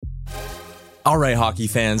All right, hockey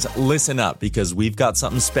fans, listen up because we've got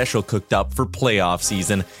something special cooked up for playoff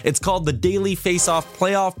season. It's called the Daily Face-Off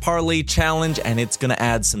Playoff Parlay Challenge, and it's going to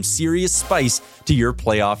add some serious spice to your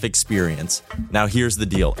playoff experience. Now, here's the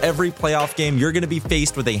deal. Every playoff game, you're going to be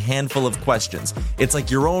faced with a handful of questions. It's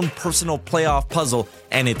like your own personal playoff puzzle,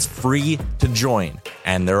 and it's free to join.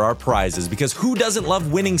 And there are prizes, because who doesn't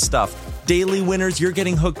love winning stuff? Daily winners, you're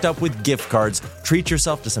getting hooked up with gift cards. Treat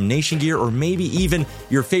yourself to some Nation gear or maybe even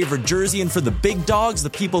your favorite jersey. And for the big dogs, the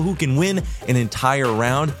people who can win an entire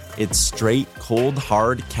round, it's straight, cold,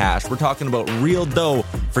 hard cash. We're talking about real dough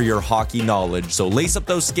for your hockey knowledge. So lace up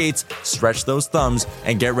those skates, stretch those thumbs,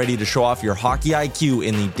 and get ready to show off your hockey IQ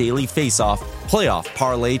in the Daily Face-Off Playoff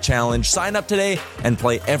Parlay Challenge. Sign up today and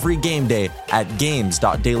play every game day at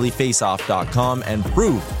games.dailyfaceoff.com and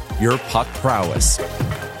prove your puck prowess.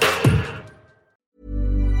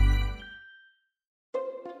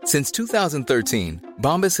 Since 2013,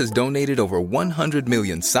 Bombas has donated over 100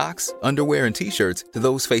 million socks, underwear, and T-shirts to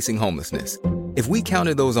those facing homelessness. If we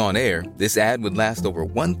counted those on air, this ad would last over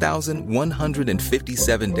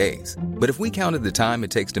 1,157 days. But if we counted the time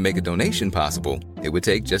it takes to make a donation possible, it would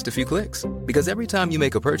take just a few clicks. Because every time you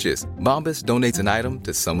make a purchase, Bombas donates an item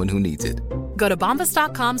to someone who needs it. Go to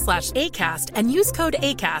bombas.com/ACAST and use code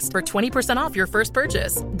ACAST for 20% off your first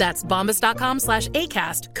purchase. That's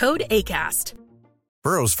bombas.com/ACAST, code ACAST.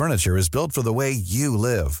 Burrow's furniture is built for the way you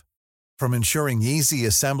live. From ensuring easy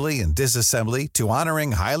assembly and disassembly to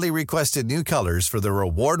honoring highly requested new colors for their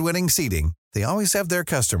award-winning seating, they always have their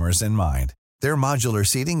customers in mind. Their modular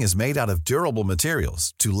seating is made out of durable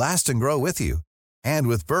materials to last and grow with you. And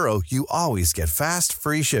with Burrow, you always get fast,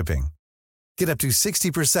 free shipping. Get up to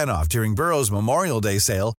 60% off during Burrow's Memorial Day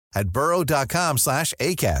sale at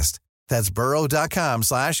burrow.com/ACAST. That's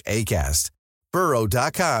burrow.com/ACAST.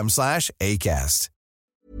 burrow.com/ACAST.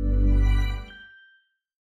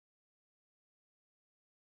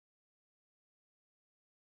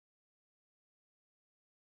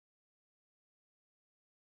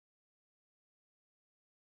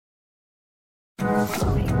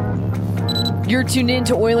 You're tuned in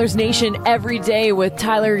to Oilers Nation every day with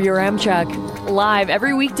Tyler Yaremchuk, live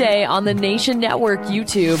every weekday on the Nation Network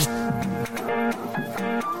YouTube.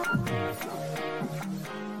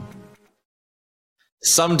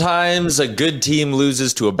 Sometimes a good team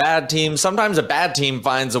loses to a bad team. Sometimes a bad team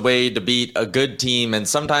finds a way to beat a good team. And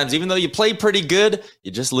sometimes, even though you play pretty good,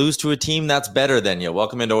 you just lose to a team that's better than you.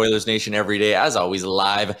 Welcome into Oilers Nation every day, as always,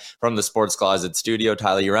 live from the Sports Closet studio.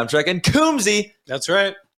 Tyler Yaremchuk and Coombsy. That's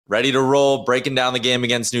right. Ready to roll, breaking down the game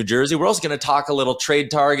against New Jersey. We're also going to talk a little trade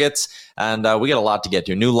targets, and we got a lot to get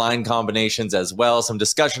to. New line combinations as well. Some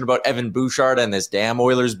discussion about Evan Bouchard and this damn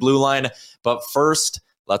Oilers blue line. But first,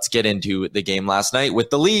 let's get into the game last night with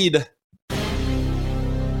the lead.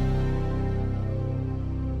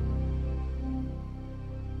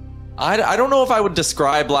 I don't know if I would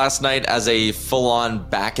describe last night as a full-on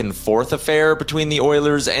back-and-forth affair between the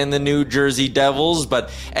Oilers and the New Jersey Devils, but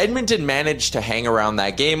Edmonton managed to hang around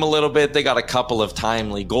that game a little bit. They got a couple of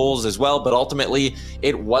timely goals as well, but ultimately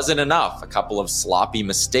it wasn't enough. A couple of sloppy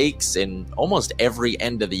mistakes in almost every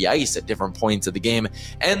end of the ice at different points of the game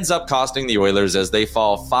ends up costing the Oilers as they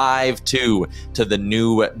fall 5-2 to the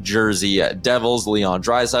New Jersey Devils. Leon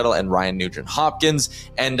Draisaitl and Ryan Nugent-Hopkins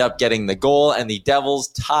end up getting the goal, and the Devils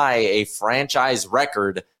tie a franchise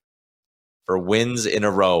record for wins in a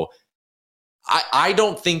row. I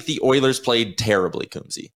don't think the Oilers played terribly,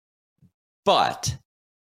 Coombsy, but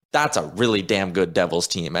that's a really damn good Devils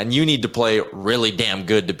team, and you need to play really damn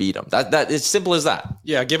good to beat them. That it's simple as that.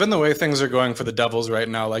 Yeah, given the way things are going for the Devils right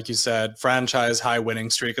now, like you said, franchise high winning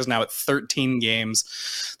streak is now at 13 games.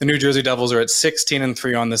 The New Jersey Devils are at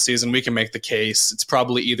 16-3 on the season. We can make the case it's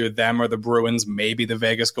probably either them or the Bruins, maybe the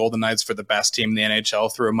Vegas Golden Knights for the best team in the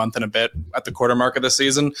NHL through a month and a bit at the quarter mark of the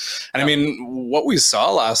season. And I mean, what we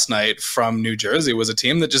saw last night from New Jersey was a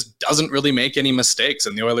team that just doesn't really make any mistakes,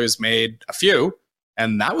 and the Oilers made a few.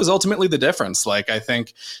 And that was ultimately the difference. Like, I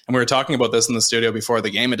think, and we were talking about this in the studio before the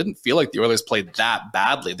game, it didn't feel like the Oilers played that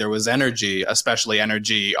badly. There was energy, especially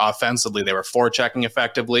energy offensively. They were forechecking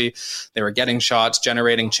effectively. They were getting shots,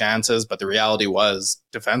 generating chances. But the reality was,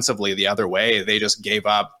 defensively, the other way, they just gave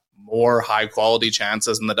up more high-quality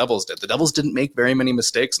chances than the Devils did. The Devils didn't make very many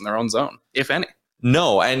mistakes in their own zone, if any.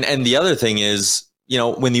 No, and the other thing is, you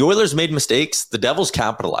know, when the Oilers made mistakes, the Devils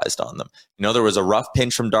capitalized on them. You know, there was a rough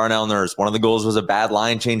pinch from Darnell Nurse. One of the goals was a bad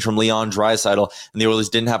line change from Leon Draisaitl, and the Oilers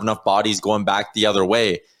didn't have enough bodies going back the other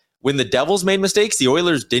way. When the Devils made mistakes, the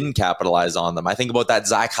Oilers didn't capitalize on them. I think about that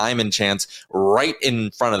Zach Hyman chance right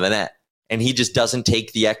in front of the net. and he just doesn't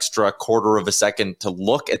take the extra quarter of a second to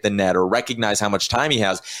look at the net or recognize how much time he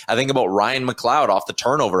has. I think about Ryan McLeod off the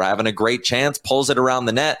turnover, having a great chance, pulls it around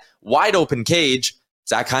the net, wide open cage.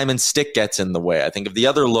 Zach Hyman's stick gets in the way. I think of the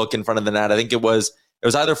other look in front of the net. I think it was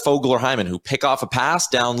either Fogle or Hyman who pick off a pass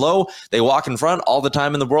down low. They walk in front all the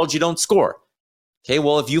time in the world. You don't score. Okay,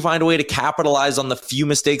 well, if you find a way to capitalize on the few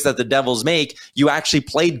mistakes that the Devils make, you actually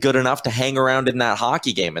played good enough to hang around in that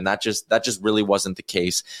hockey game, and that just really wasn't the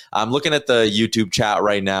case. I'm looking at the YouTube chat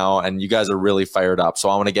right now, and you guys are really fired up, so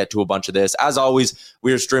I want to get to a bunch of this. As always,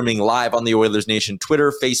 we are streaming live on the Oilers Nation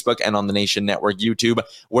Twitter, Facebook, and on the Nation Network YouTube,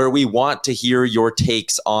 where we want to hear your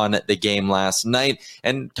takes on the game last night,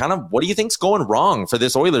 and kind of what do you think's going wrong for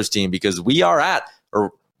this Oilers team, because we're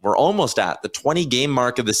almost at the 20-game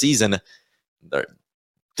mark of the season.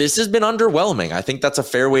 This has been underwhelming. I think that's a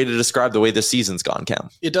fair way to describe the way the season's gone,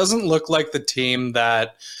 Cam. It doesn't look like the team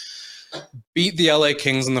that beat the LA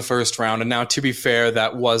Kings in the first round. And now, to be fair,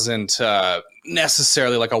 that wasn't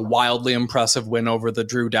necessarily like a wildly impressive win over the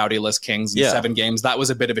Drew Doughty-less Kings in 7 games. That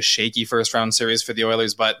was a bit of a shaky first round series for the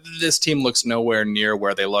Oilers, but this team looks nowhere near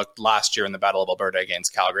where they looked last year in the Battle of Alberta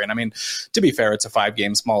against Calgary. And I mean, to be fair, it's a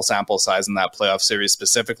 5-game small sample size in that playoff series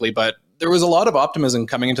specifically, but there was a lot of optimism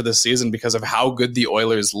coming into this season because of how good the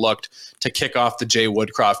Oilers looked to kick off the Jay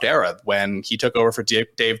Woodcroft era. When he took over for Dave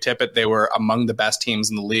Tippett, they were among the best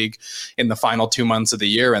teams in the league in the final 2 months of the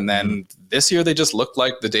year. And then this year, they just looked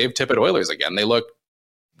like the Dave Tippett Oilers again. They looked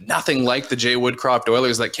nothing like the Jay Woodcroft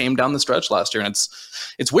Oilers that came down the stretch last year. And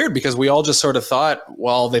it's weird because we all just sort of thought,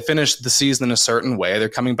 well, they finished the season in a certain way. They're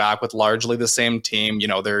coming back with largely the same team. You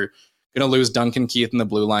know, they're going to lose Duncan Keith in the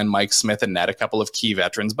blue line, Mike Smith and net, a couple of key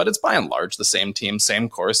veterans, but it's by and large the same team, same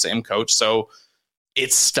course, same coach. So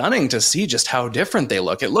it's stunning to see just how different they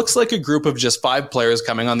look. It looks like a group of just 5 players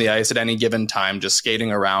coming on the ice at any given time, just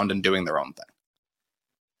skating around and doing their own thing.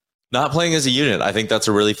 Not playing as a unit. I think that's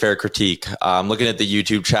a really fair critique. I'm looking at the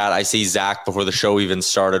YouTube chat. I see Zach, before the show even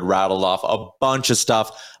started, rattled off a bunch of stuff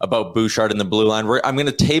about Bouchard in the blue line. I'm going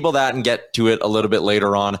to table that and get to it a little bit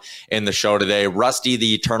later on in the show today. Rusty,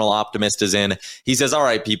 the eternal optimist, is in. He says, all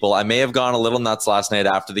right, people, I may have gone a little nuts last night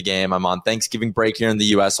after the game. I'm on Thanksgiving break here in the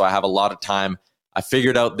U.S., so I have a lot of time. I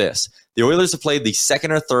figured out this. The Oilers have played the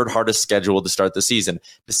second or third hardest schedule to start the season.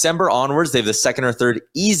 December onwards, they have the second or third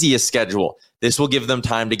easiest schedule. This will give them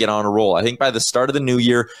time to get on a roll. I think by the start of the new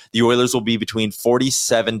year, the Oilers will be between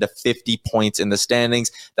 47 to 50 points in the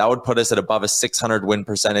standings. That would put us at above a .600 win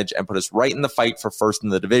percentage and put us right in the fight for first in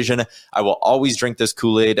the division. I will always drink this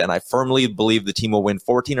Kool-Aid, and I firmly believe the team will win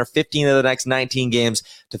 14 or 15 of the next 19 games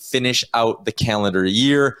to finish out the calendar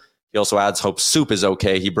year. He also adds, hope Soup is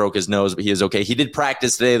okay. He broke his nose, but he is okay. He did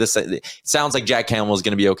practice today. It sounds like Jack Campbell is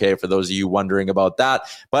going to be okay, for those of you wondering about that.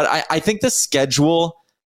 But I think the schedule,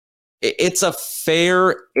 it's a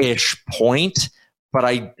fair-ish point, but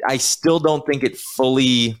I still don't think it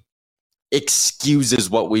fully excuses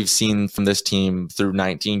what we've seen from this team through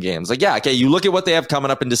 19 games. Like, yeah, okay, you look at what they have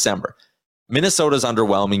coming up in December. Minnesota's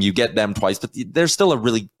underwhelming. You get them twice, but they're still a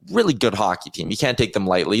really, really good hockey team. You can't take them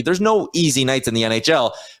lightly. There's no easy nights in the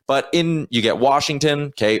NHL, but you get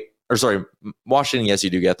Washington, Washington, yes, you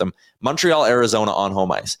do get them. Montreal, Arizona on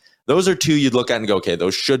home ice. Those are 2 you'd look at and go, okay,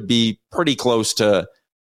 those should be pretty close to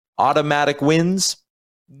automatic wins.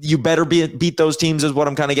 You better beat those teams is what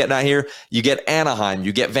I'm kind of getting at here. You get Anaheim,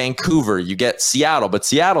 you get Vancouver, you get Seattle, but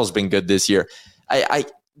Seattle's been good this year.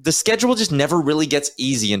 The schedule just never really gets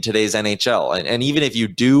easy in today's NHL. And even if you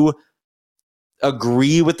do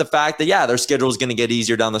agree with the fact that, yeah, their schedule is going to get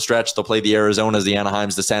easier down the stretch, they'll play the Arizonas, the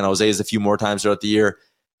Anaheims, the San Jose's a few more times throughout the year.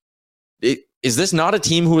 Is this not a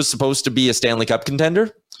team who was supposed to be a Stanley Cup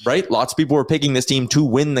contender, right? Lots of people were picking this team to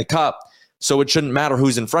win the Cup, so it shouldn't matter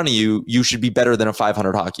who's in front of you. You should be better than a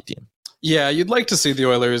 .500 hockey team. Yeah, you'd like to see the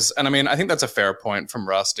Oilers. And I mean, I think that's a fair point from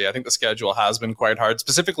Rusty. I think the schedule has been quite hard,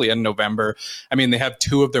 specifically in November. I mean, they have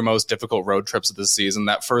 2 of their most difficult road trips of the season.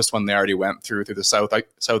 That first one they already went through the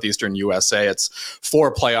southeastern USA. It's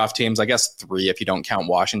 4 playoff teams, I guess 3 if you don't count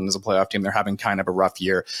Washington as a playoff team. They're having kind of a rough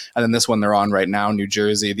year. And then this one they're on right now, New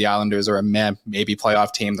Jersey. The Islanders are a maybe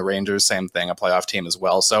playoff team. The Rangers, same thing, a playoff team as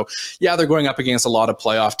well. So yeah, they're going up against a lot of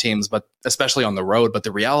playoff teams, but especially on the road. But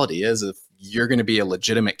the reality is, if you're going to be a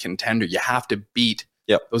legitimate contender, you have to beat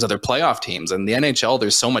those other playoff teams. And the NHL,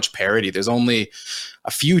 there's so much parity. There's only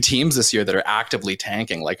a few teams this year that are actively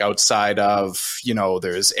tanking, like outside of,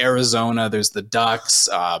 there's Arizona, there's the Ducks,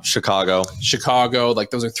 Chicago. Like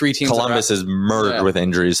those are 3 teams. Columbus is murdered with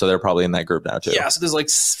injuries, so they're probably in that group now too. Yeah, so there's like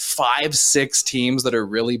 5-6 teams that are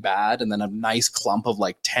really bad, and then a nice clump of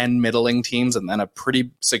like 10 middling teams, and then a pretty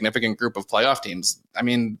significant group of playoff teams. I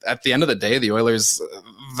mean, at the end of the day, the Oilers,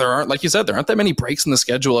 there aren't, like you said, there aren't that many breaks in the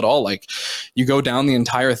schedule at all. Like, you go down the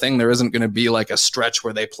entire thing, there isn't going to be like a stretch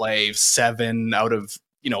where they play 7 out of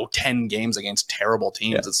 10 games against terrible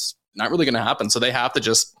teams. Yeah. It's not really going to happen. So they have to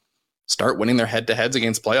just start winning their head-to-heads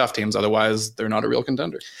against playoff teams. Otherwise, they're not a real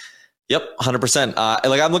contender. Yep, 100%.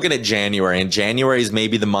 I'm looking at January, and January is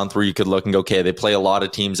maybe the month where you could look and go, okay, they play a lot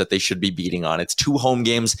of teams that they should be beating on. It's 2 home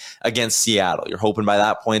games against Seattle. You're hoping by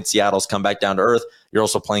that point Seattle's come back down to earth. You're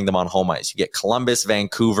also playing them on home ice. You get Columbus,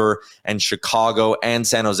 Vancouver, and Chicago, and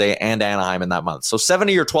San Jose, and Anaheim in that month. So 7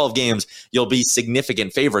 of your 12 games you'll be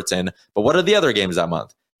significant favorites in. But what are the other games that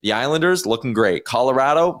month? The Islanders looking great.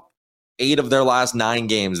 Colorado, 8 of their last 9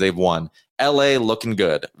 games they've won. LA looking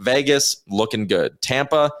good. Vegas looking good.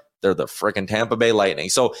 Tampa, they're the freaking Tampa Bay Lightning.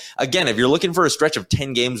 So again, if you're looking for a stretch of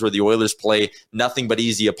 10 games where the Oilers play nothing but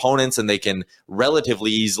easy opponents and they can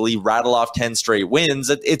relatively easily rattle off 10 straight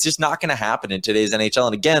wins, it's just not going to happen in today's NHL.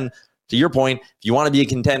 And again, to your point, if you want to be a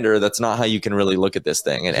contender, that's not how you can really look at this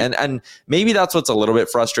thing. And maybe that's what's a little bit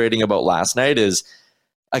frustrating about last night is,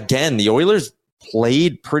 again, the Oilers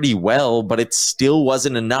played pretty well, but it still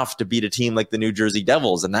wasn't enough to beat a team like the New Jersey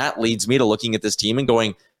Devils. And that leads me to looking at this team and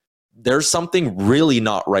going, there's something really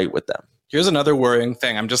not right with them. Here's another worrying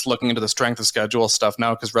thing. I'm just looking into the strength of schedule stuff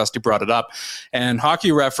now because Rusty brought it up. And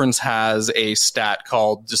Hockey Reference has a stat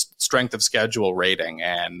called just strength of schedule rating.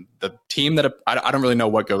 And the team that, I don't really know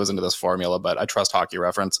what goes into this formula, but I trust Hockey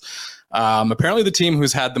Reference. Apparently the team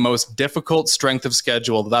who's had the most difficult strength of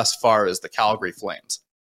schedule thus far is the Calgary Flames.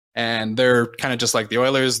 And they're kind of just like the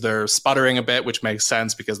Oilers. They're sputtering a bit, which makes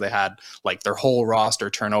sense because they had like their whole roster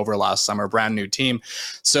turnover last summer, brand new team.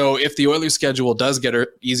 So if the Oilers schedule does get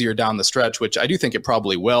easier down the stretch, which I do think it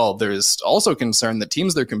probably will, there's also concern that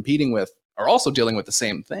teams they're competing with are also dealing with the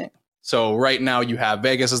same thing. So right now you have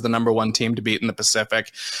Vegas as the number 1 team to beat in the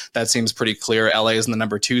Pacific. That seems pretty clear. LA is in the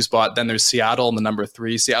number 2 spot. Then there's Seattle in the number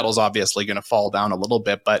 3. Seattle's obviously going to fall down a little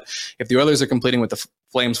bit, but if the Oilers are competing with the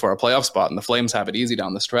Flames for a playoff spot and the Flames have it easy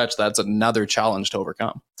down the stretch, that's another challenge to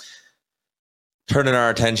overcome. Turning our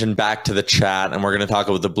attention back to the chat, and we're going to talk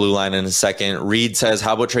about the blue line in a second. Reed says,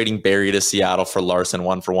 how about trading Barrie to Seattle for Larson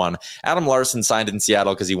 1-for-1? Adam Larson signed in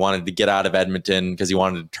Seattle because he wanted to get out of Edmonton, because he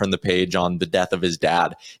wanted to turn the page on the death of his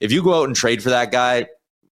dad. If you go out and trade for that guy,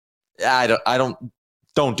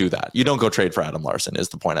 don't do that. You don't go trade for Adam Larson is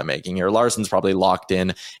the point I'm making here. Larson's probably locked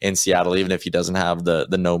in Seattle, even if he doesn't have the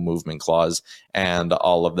no movement clause and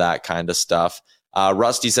all of that kind of stuff.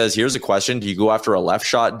 Rusty says, here's a question. Do you go after a left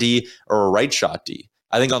shot D or a right shot D?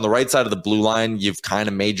 I think on the right side of the blue line, you've kind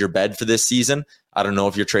of made your bed for this season. I don't know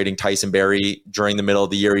if you're trading Tyson Barrie during the middle of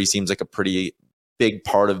the year. He seems like a pretty big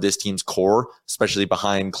part of this team's core, especially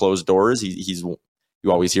behind closed doors.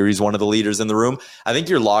 You always hear he's one of the leaders in the room. I think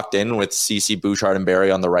you're locked in with CC, Bouchard, and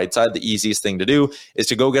Barrie on the right side. The easiest thing to do is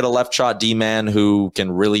to go get a left shot D-man who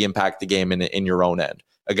can really impact the game in your own end.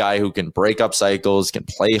 A guy who can break up cycles, can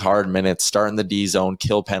play hard minutes, start in the D zone,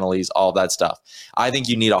 kill penalties, all that stuff. I think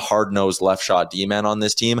you need a hard-nosed left shot D-man on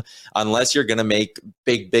this team unless you're going to make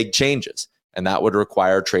big changes. And that would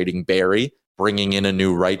require trading Barrie, bringing in a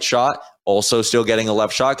new right shot, also still getting a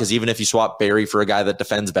left shot, because even if you swap Barrie for a guy that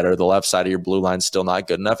defends better, the left side of your blue line's still not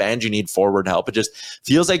good enough, and you need forward help. It just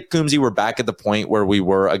feels like, Coombsy, we're back at the point where we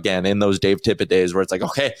were, again, in those Dave Tippett days where it's like,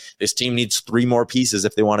 okay, this team needs 3 more pieces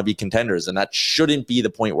if they want to be contenders, and that shouldn't be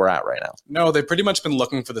the point we're at right now. No, they've pretty much been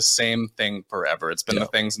looking for the same thing forever. It's been the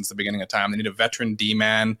thing since the beginning of time. They need a veteran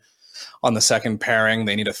D-man on the second pairing.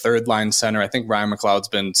 They need a third line center. I think Ryan McLeod's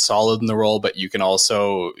been solid in the role, but you can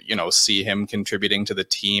also, see him contributing to the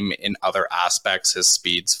team in other aspects. His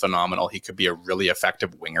speed's phenomenal. He could be a really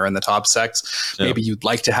effective winger in the top six. Yeah. Maybe you'd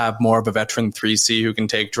like to have more of a veteran 3C who can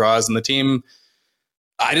take draws in the team.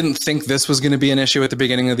 I didn't think this was going to be an issue at the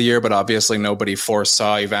beginning of the year, but obviously nobody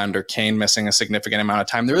foresaw Evander Kane missing a significant amount of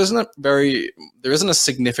time. There isn't a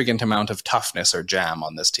significant amount of toughness or jam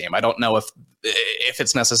on this team. I don't know if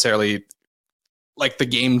it's necessarily like the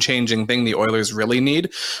game-changing thing the Oilers really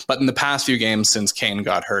need, but in the past few games since Kane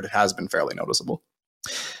got hurt, it has been fairly noticeable.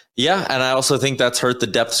 Yeah, and I also think that's hurt the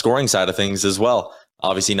depth scoring side of things as well.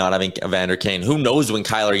 Obviously not having Evander Kane. Who knows when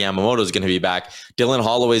Kyler Yamamoto is going to be back? Dylan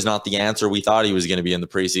Holloway's not the answer we thought he was going to be in the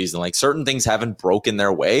preseason. Like, certain things haven't broken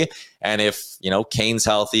their way. And if, Kane's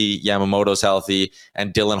healthy, Yamamoto's healthy,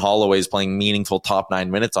 and Dylan Holloway's playing meaningful top 9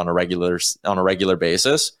 minutes on a regular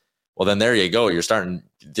basis, well, then there you go.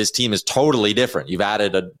 This team is totally different. You've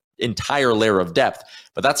added an entire layer of depth,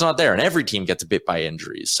 but that's not there. And every team gets bit by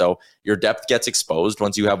injuries. So your depth gets exposed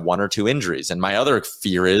once you have 1 or 2 injuries. And my other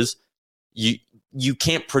fear is you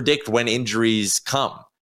can't predict when injuries come.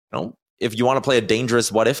 if you want to play a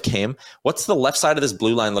dangerous what if game, what's the left side of this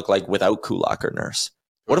blue line look like without Kulak or Nurse?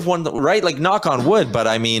 What if one, right? Like, knock on wood, but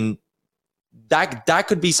I mean, that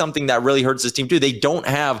could be something that really hurts this team too. They don't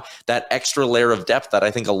have that extra layer of depth that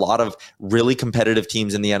I think a lot of really competitive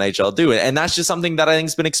teams in the NHL do. And that's just something that I think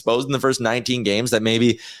has been exposed in the first 19 games that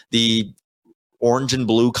maybe the orange and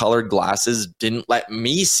blue colored glasses didn't let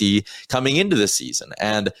me see coming into this season.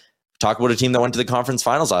 And talk about a team that went to the conference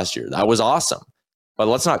finals last year. That was awesome. But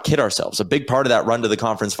let's not kid ourselves. A big part of that run to the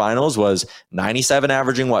conference finals was 97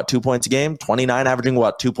 averaging, 2 points a game, 29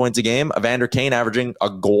 averaging, 2 points a game, Evander Kane averaging a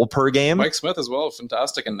goal per game. Mike Smith as well,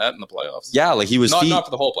 fantastic in net in the playoffs. Yeah, like he was... Not for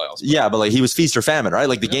the whole playoffs. Yeah, but like he was feast or famine, right?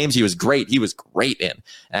 Like the games he was great in.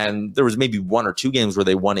 And there was maybe 1 or 2 games where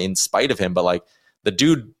they won in spite of him, but like the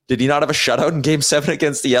dude, did he not have a shutout in Game 7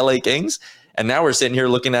 against the LA Kings? And now we're sitting here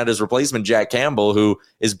looking at his replacement, Jack Campbell, who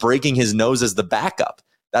is breaking his nose as the backup.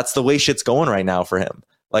 That's the way shit's going right now for him.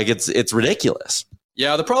 Like, it's ridiculous.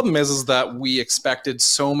 Yeah, the problem is that we expected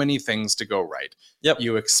so many things to go right. Yep.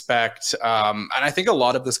 You expect, and I think a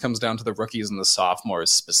lot of this comes down to the rookies and the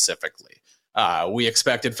sophomores specifically. We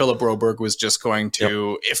expected Philip Broberg was just going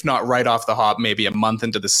to, if not right off the hop, maybe a month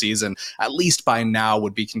into the season, at least by now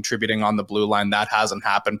would be contributing on the blue line. That hasn't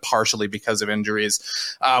happened, partially because of injuries.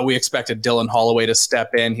 We expected Dylan Holloway to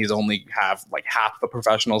step in. He's only have like half the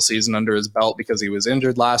professional season under his belt because he was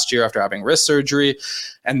injured last year after having wrist surgery.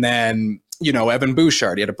 And then, you know, Evan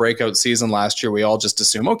Bouchard, he had a breakout season last year. We all just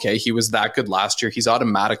assume, okay, he was that good last year. He's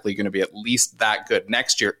automatically going to be at least that good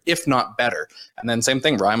next year, if not better. And then same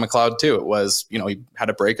thing, Ryan McLeod too. It was, you know, he had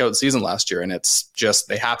a breakout season last year, and it's just,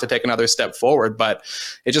 they have to take another step forward, but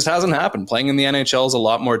it just hasn't happened. Playing in the NHL is a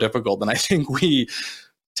lot more difficult than I think we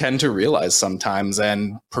tend to realize sometimes,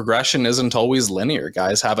 and progression isn't always linear.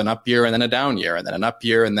 Guys have an up year and then a down year and then an up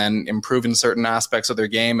year and then improve in certain aspects of their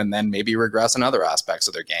game and then maybe regress in other aspects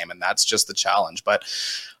of their game. And that's just the challenge. But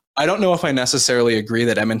I don't know if I necessarily agree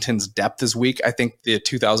that Edmonton's depth is weak. I think the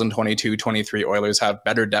 2022-23 Oilers have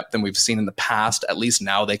better depth than we've seen in the past. At least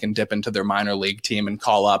now they can dip into their minor league team and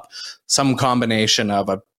call up some combination of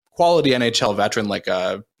a quality NHL veteran like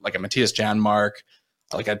a Matthias Janmark,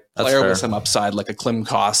 like a player with some upside, like a Klim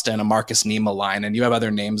Kosta and a Marcus Nima line. And you have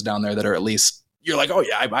other names down there that are at least, you're like, oh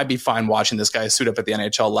yeah, I'd be fine watching this guy suit up at the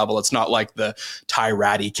NHL level. It's not like the Ty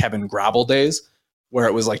Ratty, Kevin Gravel days where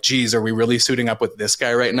it was like, geez, are we really suiting up with this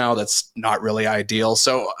guy right now? That's not really ideal.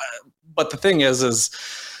 So, but the thing is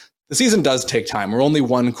the season does take time. We're only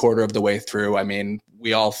 1/4 of the way through. I mean,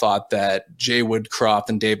 we all thought that Jay Woodcroft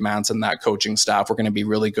and Dave Manson, that coaching staff, were going to be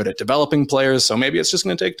really good at developing players. So maybe it's just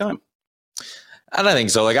going to take time. I don't think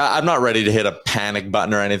so. Like, I'm not ready to hit a panic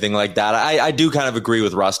button or anything like that. I do kind of agree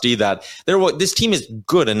with Rusty that this team is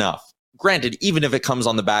good enough. Granted, even if it comes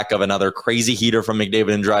on the back of another crazy heater from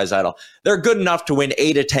McDavid and Draisaitl, they're good enough to win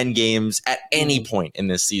 8 to 10 games at any point in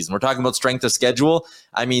this season. We're talking about strength of schedule.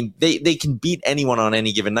 I mean, they can beat anyone on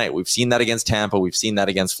any given night. We've seen that against Tampa. We've seen that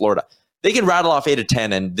against Florida. They can rattle off 8 to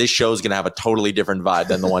 10, and this show's going to have a totally different vibe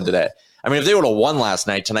than the one today. I mean, if they would have won last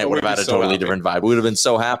night, tonight would have had a totally different vibe. We would have been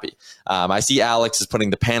so happy. I see Alex is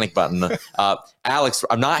putting the panic button. Alex,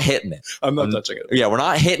 I'm not hitting it. I'm not touching it. Yeah, we're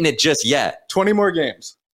not hitting it just yet. 20 more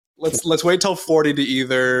games. Let's wait till 40 to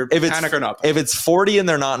either panic or not. If it's 40 and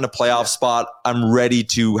they're not in a playoff spot, I'm ready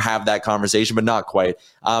to have that conversation, but not quite.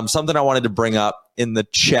 Something I wanted to bring up in the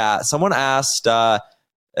chat. Someone asked...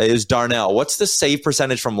 is Darnell, what's the save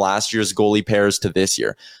percentage from last year's goalie pairs to this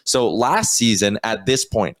year? So last season, at this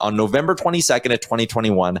point, on November 22nd of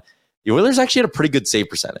 2021, the Oilers actually had a pretty good save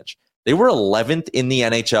percentage. They were 11th in the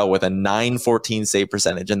NHL with a .914 save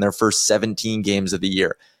percentage in their first 17 games of the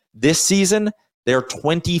year. This season, they're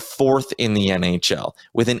 24th in the NHL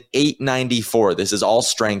with an .894. This is all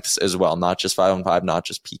strengths as well, not just 5-on-5, not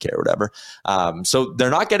just PK or whatever. So they're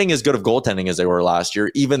not getting as good of goaltending as they were last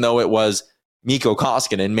year, even though it was Mikko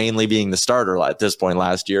Koskinen mainly being the starter at this point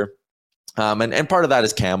last year. And part of that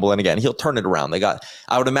is Campbell. And again, he'll turn it around. I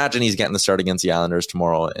would imagine he's getting the start against the Islanders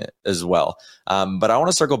tomorrow as well. But I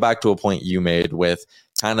want to circle back to a point you made with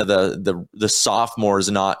kind of the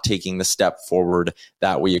sophomores not taking the step forward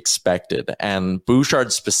that we expected. And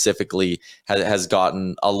Bouchard specifically has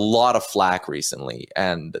gotten a lot of flack recently.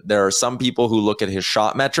 And there are some people who look at his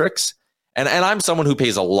shot metrics. And I'm someone who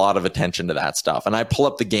pays a lot of attention to that stuff. And I pull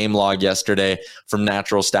up the game log yesterday from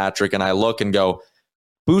Natural Stat Trick, and I look and go,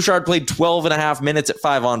 Bouchard played 12 and a half minutes at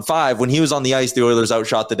 5-on-5. When he was on the ice, the Oilers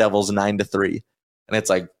outshot the Devils 9-3. And it's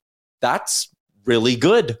like, that's really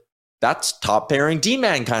good. That's top pairing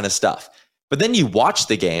D-man kind of stuff. But then you watch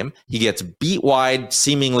the game. He gets beat wide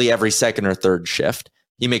seemingly every second or third shift.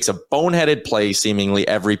 He makes a boneheaded play seemingly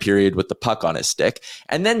every period with the puck on his stick.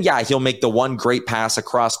 And then, he'll make the one great pass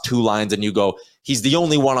across two lines and you go, he's the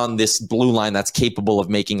only one on this blue line that's capable of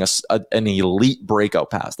making an elite breakout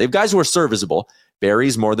pass. They have guys who are serviceable.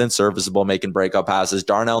 Barry's more than serviceable making breakout passes.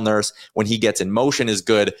 Darnell Nurse, when he gets in motion, is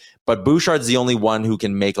good. But Bouchard's the only one who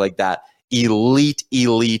can make like that elite,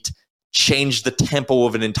 change the tempo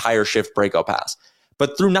of an entire shift breakout pass.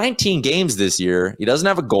 But through 19 games this year, he doesn't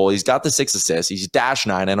have a goal. He's got the 6 assists. He's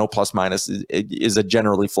 -9. I know plus minus is a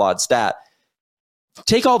generally flawed stat.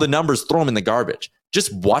 Take all the numbers, throw them in the garbage.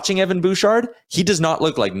 Just watching Evan Bouchard, he does not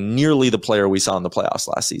look like nearly the player we saw in the playoffs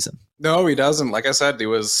last season. No, he doesn't. Like I said, he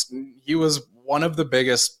was one of the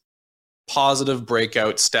biggest positive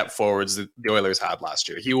breakout step forwards that the Oilers had last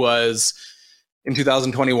year. He was, in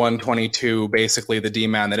 2021-22, basically the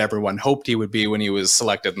D-man that everyone hoped he would be when he was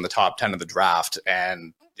selected in the top 10 of the draft.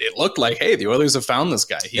 And it looked like, hey, the Oilers have found this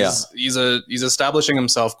guy. He's establishing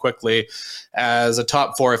himself quickly as a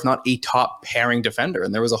top 4, if not a top pairing defender.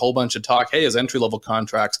 And there was a whole bunch of talk, hey, his entry-level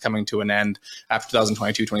contract's coming to an end after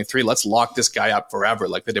 2022-23. Let's lock this guy up forever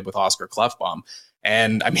like they did with Oscar Klefbom.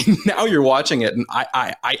 And I mean, now you're watching it, and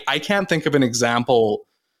I can't think of an example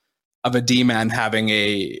of a D-man having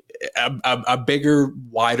a bigger,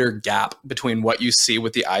 wider gap between what you see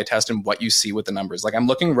with the eye test and what you see with the numbers. Like, I'm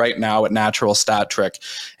looking right now at Natural Stat Trick,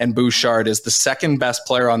 and Bouchard is the second best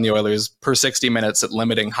player on the Oilers per 60 minutes at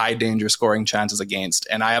limiting high danger scoring chances against.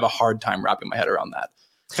 And I have a hard time wrapping my head around that.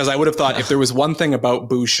 Because I would have thought if there was one thing about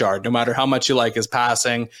Bouchard, no matter how much you like his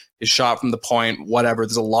passing, his shot from the point, whatever,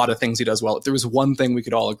 there's a lot of things he does well. If there was one thing we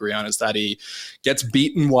could all agree on, is that he gets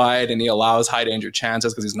beaten wide and he allows high danger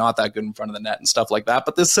chances because he's not that good in front of the net and stuff like that.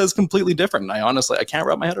 But this says completely different. And I can't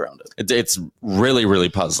wrap my head around it. It's really, really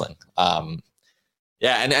puzzling. And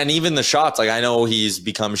even the shots, like, I know he's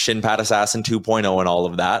become shin pad assassin 2.0 and all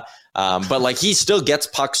of that. But like, he still gets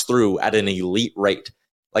pucks through at an elite rate.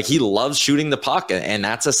 Like, he loves shooting the puck, and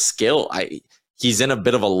that's a skill. He's in a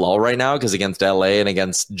bit of a lull right now because against LA and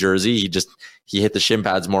against Jersey, he hit the shin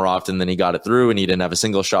pads more often than he got it through, and he didn't have a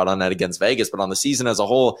single shot on net against Vegas. But on the season as a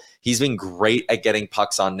whole, he's been great at getting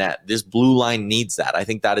pucks on net. This blue line needs that. I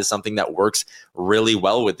think that is something that works really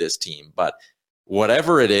well with this team. But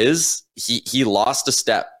whatever it is, he lost a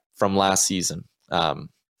step from last season.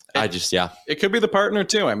 It could be the partner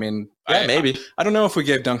too. I mean, maybe. I don't know if we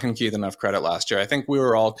gave Duncan Keith enough credit last year. I think we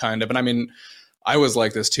were all kind of, and I mean, I was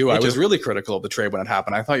like this too. I was really critical of the trade when it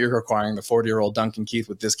happened. I thought you're acquiring the 40-year-old Duncan Keith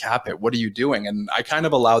with this cap hit. What are you doing? And I kind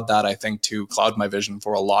of allowed that, I think, to cloud my vision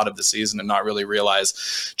for a lot of the season and not really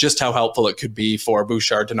realize just how helpful it could be for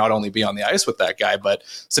Bouchard to not only be on the ice with that guy, but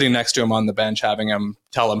sitting next to him on the bench, having him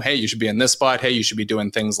tell him, hey, you should be in this spot. Hey, you should be doing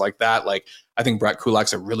things like that. Like, I think Brett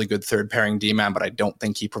Kulak's a really good third pairing D-man, but I don't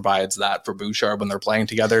think he provides that for Bouchard when they're playing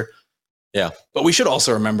together. Yeah. But we should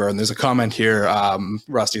also remember, and there's a comment here,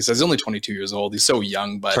 Rusty says he's only 22 years old. He's so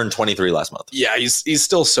young, but turned 23 last month. Yeah, he's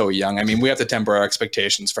still so young. I mean, we have to temper our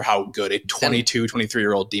expectations for how good a 22,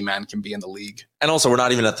 23-year-old D-man can be in the league. And also, we're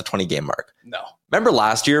not even at the 20-game mark. No. Remember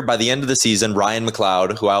last year, by the end of the season, Ryan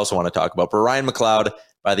McLeod, who I also want to talk about, but Ryan McLeod,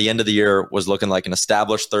 by the end of the year, was looking like an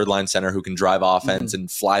established third-line center who can drive offense and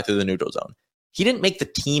fly through the neutral zone. He didn't make the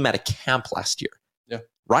team at a camp last year. Yeah.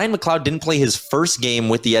 Ryan McLeod didn't play his first game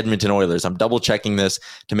with the Edmonton Oilers. I'm double checking this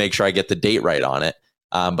to make sure I get the date right on it.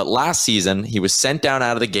 But last season, he was sent down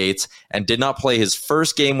out of the gates and did not play his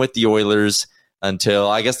first game with the Oilers until,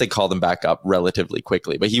 I guess they called him back up relatively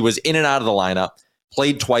quickly. But he was in and out of the lineup,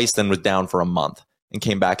 played twice, then was down for a month and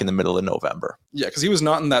came back in the middle of November. Yeah, because he was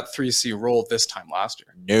not in that 3C role this time last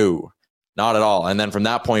year. No. Not at all. And then from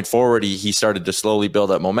that point forward, he started to slowly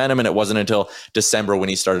build up momentum. And it wasn't until December when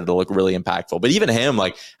he started to look really impactful. But even him,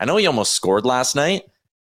 like, I know he almost scored last night,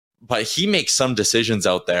 but he makes some decisions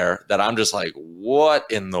out there that I'm just like, what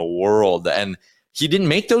in the world? And he didn't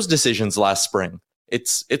make those decisions last spring.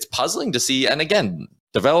 It's puzzling to see. And again,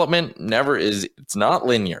 development it's not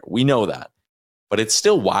linear. We know that. But it's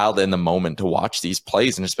still wild in the moment to watch these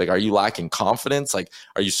plays and just like, are you lacking confidence? Like,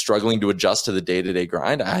 are you struggling to adjust to the day-to-day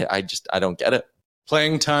grind? I don't get it.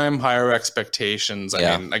 Playing time, higher expectations.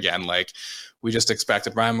 I mean, again, like, we just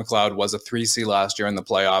expected Ryan McLeod was a 3C last year in the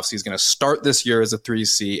playoffs. He's going to start this year as a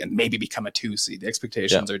 3C and maybe become a 2C. The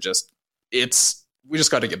expectations are just, we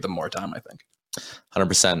just got to give them more time, I think.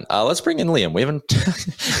 100%. Let's bring in Liam. We haven't.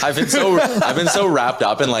 I've been so wrapped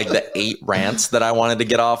up in like the 8 rants that I wanted to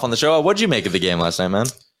get off on the show. What'd you make of the game last night, man?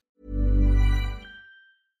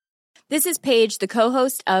 This is Paige, the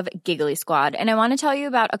co-host of Giggly Squad, and I want to tell you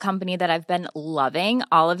about a company that I've been loving,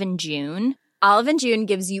 Olive & June. Olive & June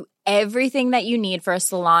gives you everything that you need for a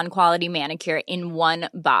salon quality manicure in one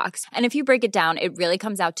box. And if you break it down, it really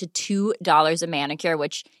comes out to $2 a manicure,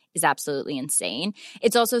 which is absolutely insane.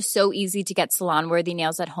 It's also so easy to get salon-worthy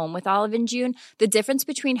nails at home with Olive & June. The difference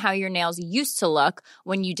between how your nails used to look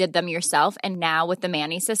when you did them yourself and now with the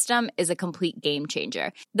Mani system is a complete game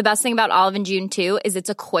changer. The best thing about Olive & June, too, is it's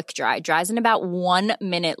a quick dry. Dries in about 1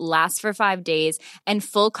 minute, lasts for 5 days, and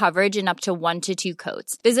full coverage in up to 1 to 2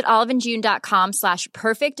 coats. Visit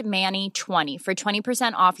oliveandjune.com/perfectmani20 for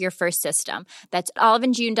 20% off your first system. That's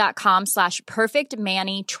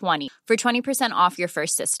oliveandjune.com/perfectmani20 for 20% off your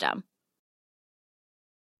first system.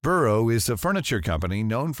 Burrow is a furniture company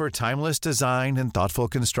known for timeless design and thoughtful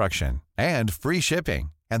construction and free shipping,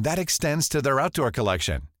 and that extends to their outdoor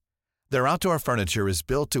collection. Their outdoor furniture is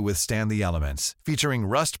built to withstand the elements, featuring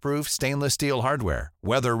rust-proof stainless steel hardware,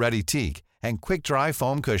 weather-ready teak, and quick-dry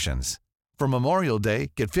foam cushions. For Memorial Day,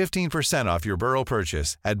 get 15% off your Burrow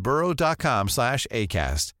purchase at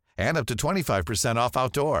burrow.com/ACAST and up to 25% off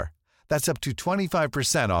outdoor. That's up to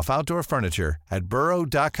 25% off outdoor furniture at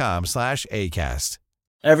burrow.com/ACAST.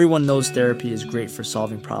 Everyone knows therapy is great for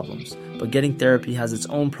solving problems, but getting therapy has its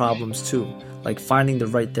own problems too, like finding the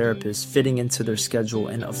right therapist, fitting into their schedule,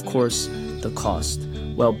 and of course, the cost.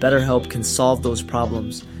 Well, BetterHelp can solve those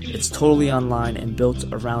problems. It's totally online and built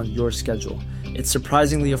around your schedule. It's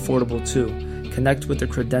surprisingly affordable too. Connect with a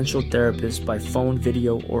credentialed therapist by phone,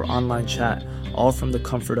 video, or online chat, all from the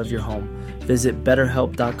comfort of your home. Visit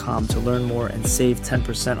BetterHelp.com to learn more and save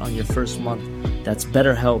 10% on your first month. That's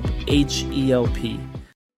BetterHelp, H-E-L-P.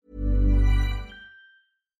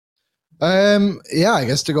 I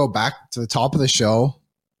guess to go back to the top of the show,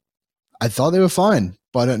 I thought they were fine,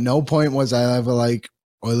 but at no point was I ever like,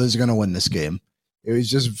 Oilers are going to win this game. It was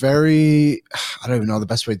just very, I don't even know the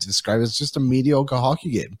best way to describe it. It's just a mediocre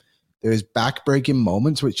hockey game. There was back-breaking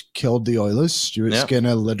moments which killed the Oilers. Stuart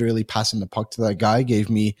Skinner literally passing the puck to that guy gave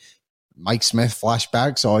me Mike Smith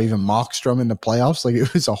flashbacks or even Markstrom in the playoffs. Like,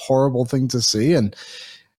 it was a horrible thing to see. And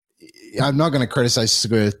I'm not going to criticize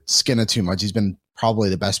Skinner too much. He's been probably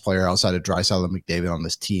the best player outside of Draisaitl and McDavid on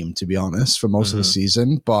this team, to be honest, for most of the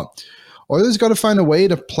season. But Oilers got to find a way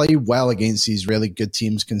to play well against these really good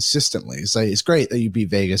teams consistently. It's like, it's great that you beat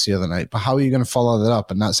Vegas the other night, but how are you going to follow that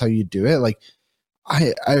up? And that's how you do it. Like,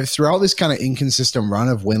 I throughout this kind of inconsistent run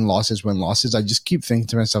of win losses, I just keep thinking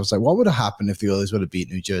to myself, it's like, what would have happened if the Oilers would have beat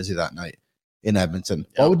New Jersey that night in Edmonton?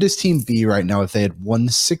 What would this team be right now if they had won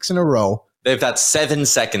 6 in a row? If that 7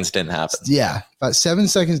 seconds didn't happen. Yeah, that 7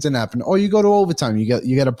 seconds didn't happen. Or you go to overtime, you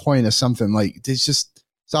get a point or something. Like, it's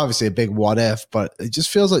obviously a big what if, but it just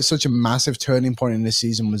feels like such a massive turning point in this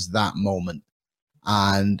season was that moment.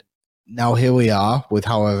 And now here we are with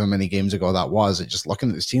however many games ago that was. Just looking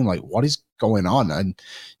at this team, like, what is going on? And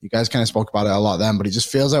you guys kind of spoke about it a lot then, but it just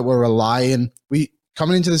feels like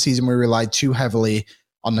coming into the season, we relied too heavily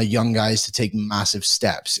on the young guys to take massive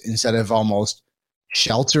steps instead of almost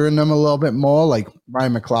sheltering them a little bit more. Like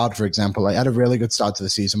Ryan McLeod, for example, had a really good start to the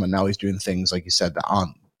season, but now he's doing things, like you said, that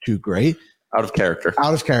aren't too great. Out of character.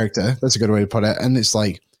 That's a good way to put it. And it's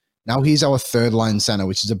like, now he's our third line center,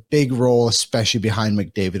 which is a big role, especially behind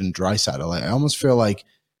McDavid and Draisaitl. Like, I almost feel like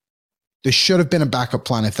there should have been a backup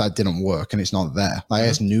plan if that didn't work, and it's not there. Like, I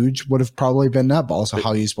guess Nuge would have probably been that, but also how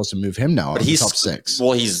are you supposed to move him now? But he's top 6.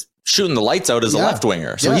 Well, he's shooting the lights out as a left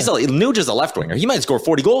winger. So Nuge is a left winger. He might score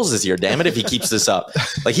 40 goals this year, damn it, if he keeps this up.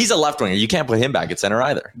 Like, he's a left winger. You can't put him back at center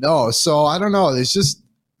either. No, so I don't know. There's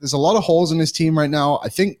a lot of holes in this team right now. I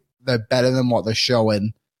think they're better than what they're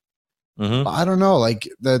showing. But I don't know. Like,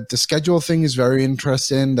 the schedule thing is very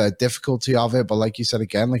interesting, the difficulty of it. But like you said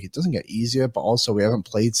again, like, it doesn't get easier. But also, we haven't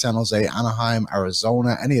played San Jose, Anaheim,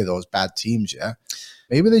 Arizona, any of those bad teams yet.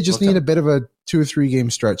 Maybe they just need a bit of a 2 or 3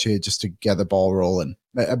 game stretch here just to get the ball rolling.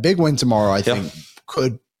 A big win tomorrow, I think,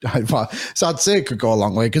 could. So I'd say it could go a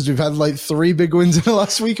long way because we've had like 3 big wins in the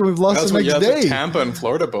last week and we've lost the next day. Tampa and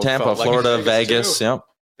Florida both. Florida, Vegas. Yep.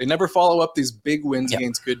 They never follow up these big wins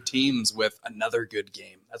against good teams with another good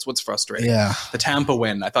game. That's what's frustrating. Yeah. The Tampa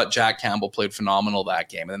win, I thought Jack Campbell played phenomenal that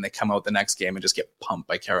game, and then they come out the next game and just get pumped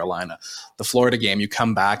by Carolina. The Florida game, you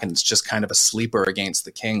come back and it's just kind of a sleeper against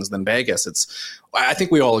the Kings. Then Vegas, I think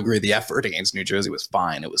we all agree the effort against New Jersey was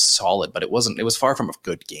fine. It was solid, but it was far from a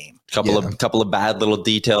good game. Couple of bad little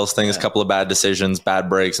details, couple of bad decisions, bad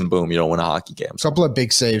breaks, and boom, you don't win a hockey game. A couple of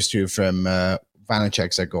big saves too from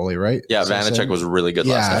Vanacek's that goalie, right? Yeah, Vanacek was really good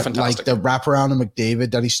last night. Like the wraparound of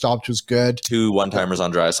McDavid that he stopped was good. 2 one-timers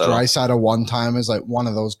on Draisaitl. Draisaitl one-timers, like one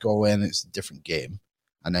of those go in, it's a different game.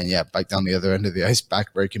 And then, back down the other end of the ice,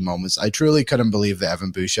 back-breaking moments. I truly couldn't believe the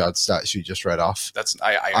Evan Bouchard stats you just read off. I can't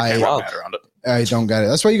wrap my head around it. I don't get it.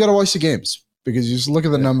 That's why you got to watch the games. because you just look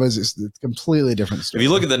at the numbers, it's a completely different story. If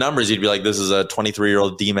you look at the numbers, you'd be like, this is a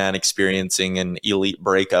 23-year-old D-man experiencing an elite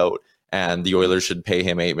breakout, and the Oilers should pay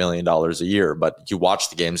him $8 million a year. But you watch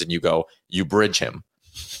the games and you go, you bridge him.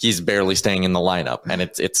 He's barely staying in the lineup, and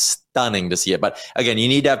it's stunning to see it. But again, you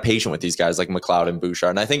need to have patience with these guys like McLeod and Bouchard.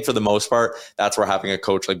 And I think for the most part, that's where having a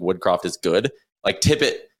coach like Woodcroft is good. Like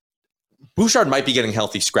Tippett, Bouchard might be getting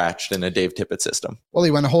healthy scratched in a Dave Tippett system. Well,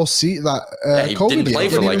 he went a whole seat that he didn't play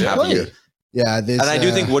for like half a year. Yeah, and I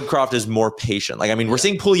do think Woodcroft is more patient. Like, I mean, we're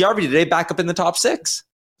seeing Puljujarvi today back up in the top 6.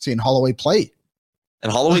 Seeing Holloway play.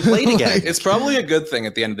 And Holloway played again. It's probably a good thing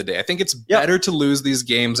at the end of the day. I think it's better to lose these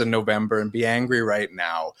games in November and be angry right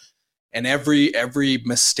now. And every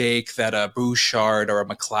mistake that a Bouchard or a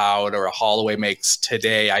McLeod or a Holloway makes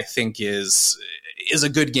today, I think is a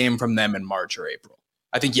good game from them in March or April.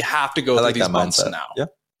 I think you have to go through these months now.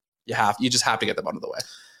 Yeah. You just have to get them out of the way.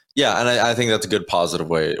 Yeah, and I think that's a good positive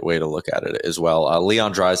way to look at it as well.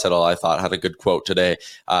 Leon Draisaitl, I thought, had a good quote today,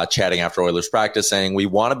 chatting after Oilers practice, saying, we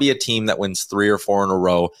want to be a team that wins 3 or 4 in a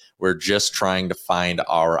row. We're just trying to find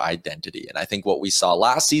our identity. And I think what we saw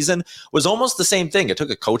last season was almost the same thing. It took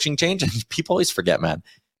a coaching change, and people always forget, man,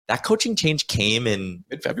 that coaching change came in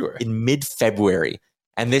mid-February,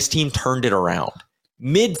 and this team turned it around.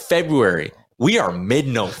 Mid-February. We are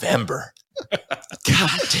mid-November.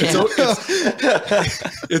 God damn.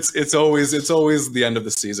 It's always the end of the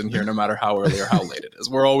season here, no matter how early or how late it is.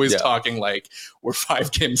 We're always talking like we're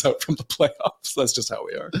 5 games out from the playoffs. That's just how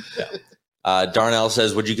we are. Yeah. Darnell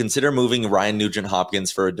says, would you consider moving Ryan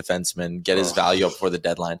Nugent-Hopkins for a defenseman, get his value up before the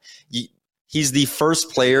deadline? He's the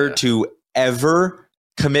first player to ever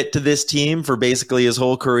commit to this team for basically his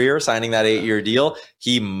whole career, signing that 8-year deal.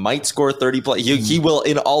 He might score 30 plus. He will,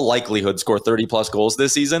 in all likelihood, score 30 plus goals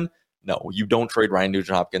this season. No, you don't trade Ryan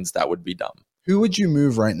Nugent-Hopkins. That would be dumb. Who would you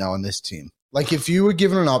move right now on this team? Like, if you were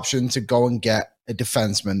given an option to go and get a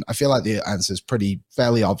defenseman, I feel like the answer is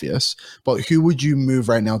fairly obvious. But who would you move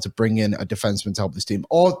right now to bring in a defenseman to help this team,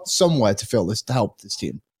 or somewhere to help this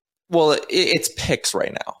team? Well, it's picks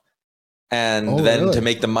right now, and then really? To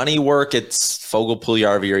make the money work, it's Foegele,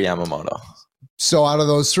 Puljujarvi, or Yamamoto. So out of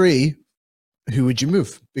those 3, who would you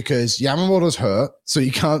move? Because Yamamoto's hurt, so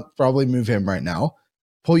you can't probably move him right now.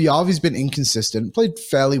 Puljujarvi's been inconsistent, played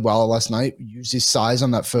fairly well last night, used his size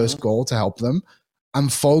on that first goal to help them.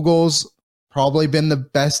 And Fogel's probably been the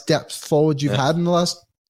best depth forward you've had in the last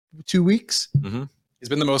 2 weeks. Mm-hmm. He's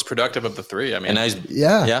been the most productive of the 3. I mean, and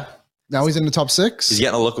now he's in the top 6. He's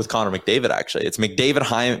getting a look with Connor McDavid, actually. It's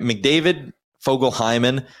McDavid, Foegele,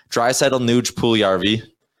 Hyman, Draisaitl, Nuge, Puljujarvi,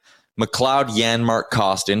 McLeod, Janmark,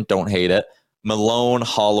 Costin, don't hate it, Malone,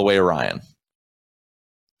 Holloway, Ryan.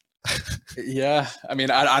 Yeah, I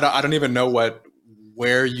mean, I don't even know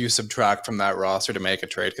where you subtract from that roster to make a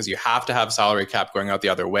trade, because you have to have salary cap going out the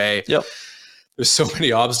other way. Yep. There's so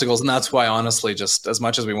many obstacles, and that's why, honestly, just as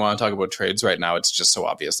much as we want to talk about trades right now, it's just so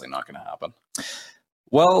obviously not going to happen.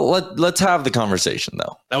 Well, let's have the conversation,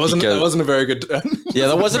 though. That wasn't a very good.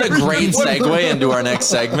 That wasn't a great segue into our next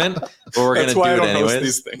segment, but we're going to do it anyways.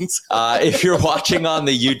 These things. If you're watching on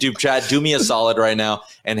the YouTube chat, do me a solid right now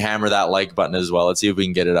and hammer that like button as well. Let's see if we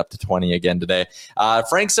can get it up to 20 again today.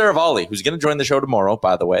 Frank Saravalli, who's going to join the show tomorrow,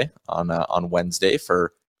 by the way, on Wednesday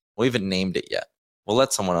we haven't named it yet. We'll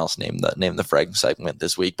let someone else name the frag segment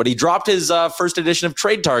this week. But he dropped his first edition of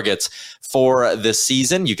trade targets for this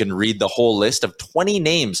season. You can read the whole list of 20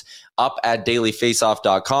 names up at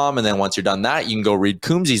dailyfaceoff.com. And then once you're done that, you can go read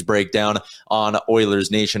Coombsy's breakdown on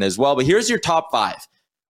Oilers Nation as well. But here's your top 5.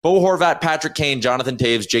 Bo Horvat, Patrick Kane, Jonathan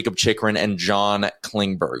Toews, Jacob Chychrun, and John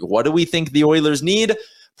Klingberg. What do we think the Oilers need?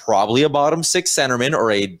 Probably a bottom 6 centerman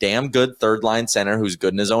or a damn good third-line center who's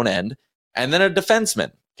good in his own end. And then a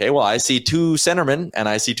defenseman. Okay, well, I see 2 centermen and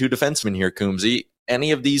I see 2 defensemen here, Coombsy.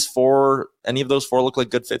 Any of those 4 look like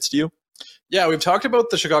good fits to you? Yeah, we've talked about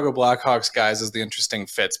the Chicago Blackhawks guys as the interesting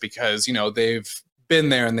fits because, they've been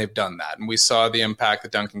there and they've done that. And we saw the impact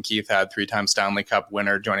that Duncan Keith had, 3-time Stanley Cup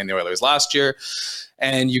winner joining the Oilers last year.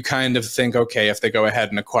 And you kind of think, okay, if they go ahead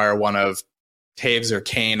and acquire one of Toews or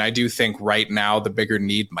Kane, I do think right now the bigger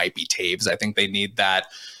need might be Toews. I think they need that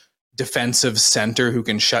defensive center who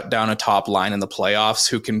can shut down a top line in the playoffs,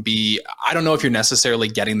 who can be, I don't know if you're necessarily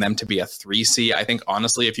getting them to be a 3C. I think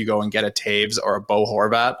honestly, if you go and get a Toews or a Bo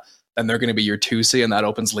Horvat, then they're going to be your 2C, and that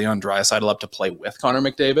opens Leon Draisaitl up to play with Connor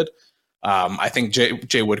McDavid. I think Jay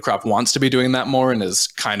Woodcroft wants to be doing that more and is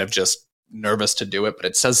kind of just nervous to do it, but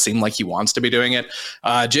it does seem like he wants to be doing it.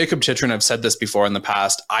 Jacob Chychrun, I've said this before in the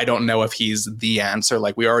past. I don't know if he's the answer.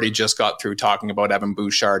 Like, we already just got through talking about Evan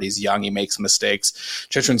Bouchard. He's young. He makes mistakes.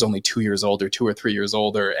 Chychrun's only 2 years older, 2 or 3 years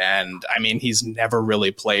older. And I mean, he's never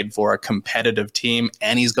really played for a competitive team,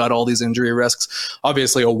 and he's got all these injury risks.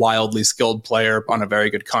 Obviously a wildly skilled player on a very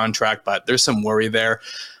good contract, but there's some worry there.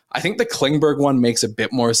 I think the Klingberg one makes a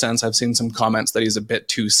bit more sense. I've seen some comments that he's a bit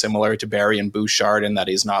too similar to Barry and Bouchard in that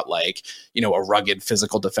he's not like, you know, a rugged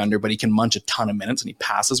physical defender, but he can munch a ton of minutes and he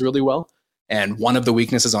passes really well. And one of the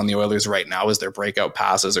weaknesses on the Oilers right now is their breakout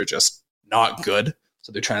passes are just not good.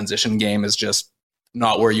 So their transition game is just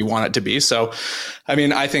not where you want it to be. So, I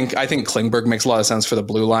mean, I think Klingberg makes a lot of sense for the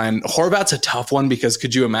blue line. Horvat's a tough one because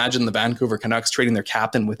could you imagine the Vancouver Canucks trading their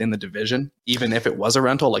captain within the division, even if it was a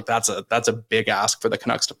rental? Like that's a big ask for the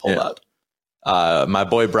Canucks to pull that. My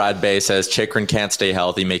boy Brad Bay says Chychrun can't stay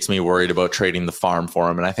healthy, makes me worried about trading the farm for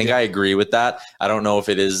him. And I think I agree with that. I don't know if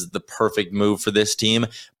it is the perfect move for this team.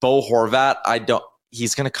 Bo Horvat,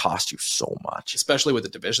 he's going to cost you so much. Especially with the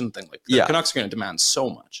division thing. Like the Canucks are going to demand so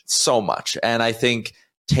much. So much. And I think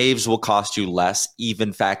Taves will cost you less,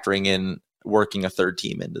 even factoring in working a third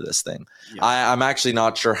team into this thing. Yeah. I'm actually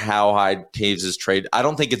not sure how high Taves is trade. I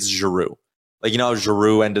don't think it's Giroux. Like, you know,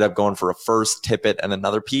 Giroux ended up going for a first, Tippett, and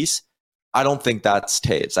another piece. I don't think that's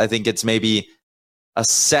Taves. I think it's maybe a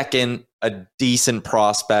second, a decent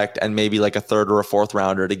prospect, and maybe like a third or a fourth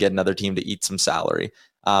rounder to get another team to eat some salary.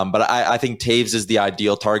 But I think Taves is the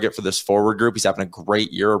ideal target for this forward group. He's having a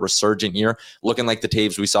great year, a resurgent year, looking like the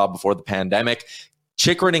Taves we saw before the pandemic.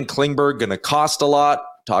 Chychrun and Klingberg going to cost a lot.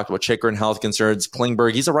 Talked about Chychrun health concerns.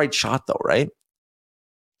 Klingberg, he's a right shot though, right?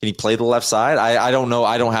 Can he play the left side? I don't know.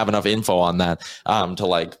 I don't have enough info on that to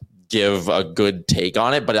like give a good take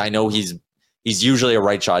on it, but I know he's usually a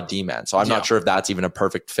right shot D-man. So I'm not sure if that's even a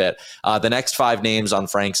perfect fit. The next 5 names on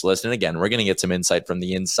Frank's list, and again, we're going to get some insight from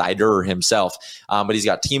the insider himself, but he's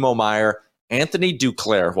got Timo Meier, Anthony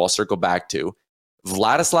Duclair, who I'll circle back to,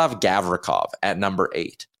 Vladislav Gavrikov at number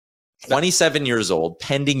 8. 27 years old,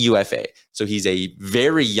 pending UFA. So he's a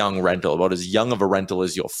very young rental, about as young of a rental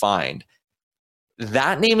as you'll find.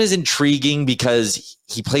 That name is intriguing because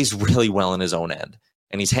he plays really well in his own end,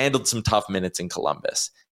 and he's handled some tough minutes in Columbus.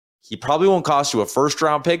 He probably won't cost you a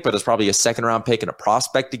first-round pick, but it's probably a second-round pick and a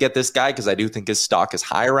prospect to get this guy because I do think his stock is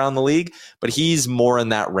high around the league, but he's more in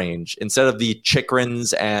that range. Instead of the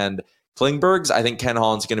Chycruns and Klingbergs, I think Ken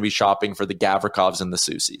Holland's going to be shopping for the Gavrikovs and the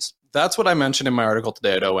Soucies. That's what I mentioned in my article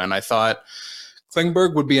today at ON. I thought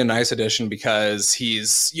Klingberg would be a nice addition because he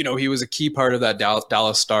was a key part of that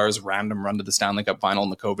Dallas Stars random run to the Stanley Cup final in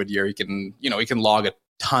the COVID year. He can log a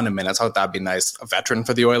ton of minutes. I thought that'd be nice, a veteran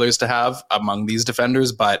for the Oilers to have among these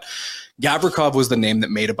defenders. But Gavrikov was the name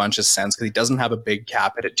that made a bunch of sense because he doesn't have a big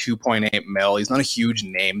cap hit at $2.8 million. He's not a huge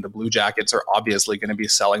name. The Blue Jackets are obviously going to be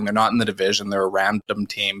selling. They're not in the division. They're a random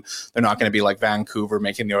team. They're not going to be like Vancouver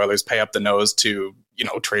making the Oilers pay up the nose to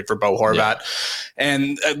trade for Bo Horvat. Yeah.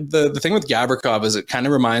 And the thing with Gavrikov is it kind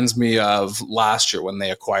of reminds me of last year when they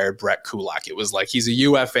acquired Brett Kulak. It was like he's a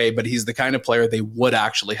UFA, but he's the kind of player they would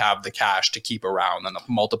actually have the cash to keep around on a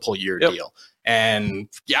multiple year deal. And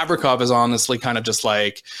Gavrikov is honestly kind of just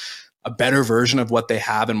like a better version of what they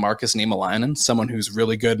have in Marcus Niemelainen, someone who's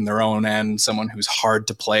really good in their own end, someone who's hard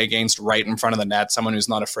to play against right in front of the net, someone who's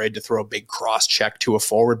not afraid to throw a big cross check to a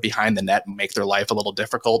forward behind the net and make their life a little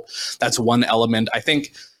difficult. That's one element. I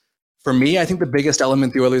think the biggest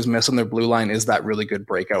element the Oilers miss on their blue line is that really good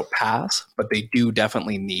breakout pass, but they do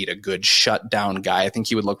definitely need a good shutdown guy. I think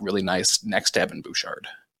he would look really nice next to Evan Bouchard.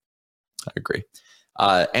 I agree.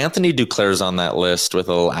 Anthony Duclair's on that list with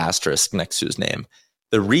a little asterisk next to his name.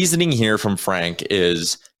 The reasoning here from Frank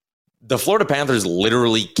is the Florida Panthers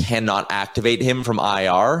literally cannot activate him from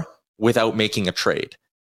IR without making a trade.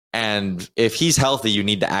 And if he's healthy, you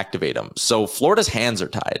need to activate him. So Florida's hands are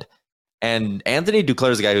tied. And Anthony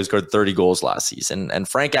Duclair is a guy who scored 30 goals last season. And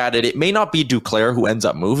Frank added, it may not be Duclair who ends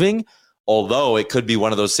up moving, although it could be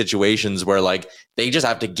one of those situations where like they just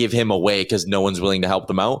have to give him away because no one's willing to help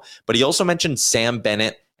them out. But he also mentioned Sam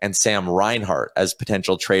Bennett and Sam Reinhart as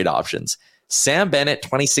potential trade options. Sam Bennett,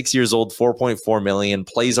 26 years old, $4.4 million,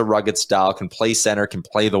 plays a rugged style, can play center, can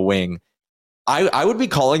play the wing. I would be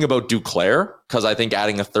calling about Duclair because I think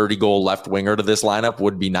adding a 30-goal left winger to this lineup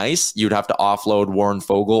would be nice. You'd have to offload Warren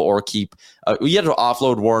Fogle or keep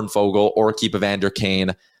Evander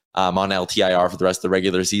Kane on LTIR for the rest of the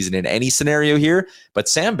regular season in any scenario here. But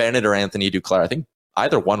Sam Bennett or Anthony Duclair, I think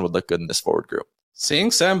either one would look good in this forward group.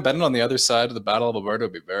 Seeing Sam Bennett on the other side of the Battle of Alberta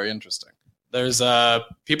would be very interesting. There's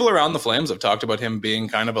people around the Flames have talked about him being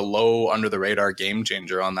kind of a low under the radar game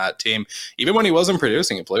changer on that team. Even when he wasn't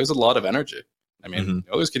producing, he plays with a lot of energy. I mean,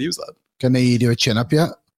 you always could use that. Can they do a chin-up yet?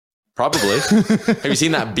 Probably. Have you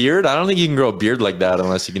seen that beard? I don't think you can grow a beard like that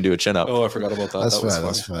unless you can do a chin-up. Oh, I forgot about that.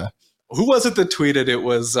 That's fair. Who was it that tweeted? It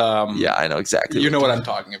was... yeah, I know exactly. You know what I'm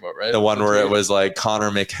talking about, right? The one where it was like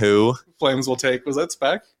Connor McWho. Flames will take... Was that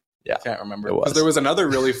Spec? Yeah. I can't remember. Because there was another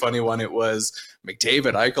really funny one. It was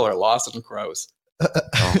McDavid, Eichel, or Lawson Krause.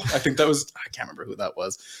 I think that was... I can't remember who that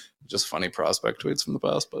was. Just funny prospect tweets from the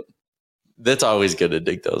past, but... That's always good to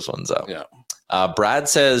dig those ones up. Yeah. Brad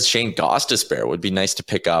says Shane Gostisbehere would be nice to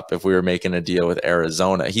pick up if we were making a deal with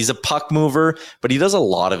Arizona. He's a puck mover, but he does a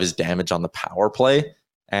lot of his damage on the power play.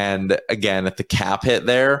 And again, at the cap hit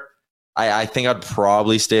there, I think I'd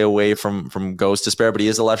probably stay away from Gostisbehere, but he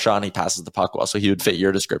is a left shot and he passes the puck well, so he would fit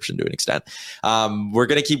your description to an extent. We're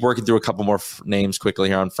going to keep working through a couple more names quickly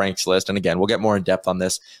here on Frank's list. And again, we'll get more in depth on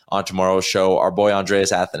this on tomorrow's show. Our boy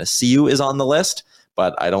Andreas Athanasiou is on the list,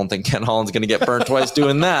 but I don't think Ken Holland's going to get burnt twice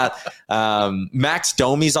doing that. Max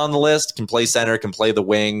Domi's on the list, can play center, can play the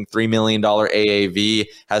wing, $3 million AAV,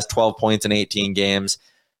 has 12 points in 18 games.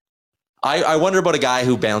 I wonder about a guy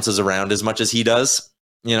who bounces around as much as he does,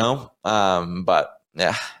 you know? But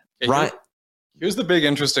yeah. Right. Here's the big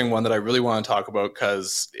interesting one that I really want to talk about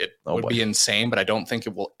because it would be insane, but I don't think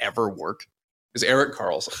it will ever work, is Erik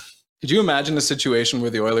Karlsson. Could you imagine a situation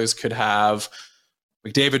where the Oilers could have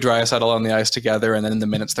McDavid, Draisaitl on the ice together, and then in the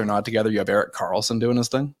minutes they're not together, you have Erik Karlsson doing his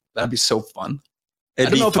thing? That'd be so fun.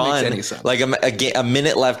 It'd be fun. It makes any sense. Like a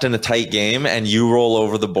minute left in a tight game and you roll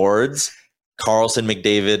over the boards. Karlsson,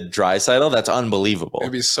 McDavid, Draisaitl, that's unbelievable.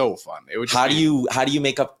 It'd be so fun. It would. How do you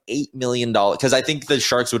make up $8 million? Because I think the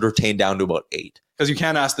Sharks would retain down to about 8. Because you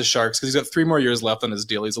can't ask the Sharks because he's got 3 more years left on his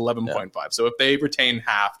deal. He's 11.5. Yeah. So if they retain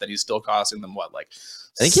half, then he's still costing them what, like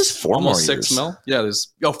I think he's 4 more years. 6 mil. Yeah,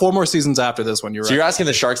 there's 4 more seasons after this one. You're asking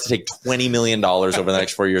the Sharks to take $20 million over the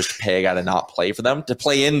next 4 years to pay a guy to not play for them, to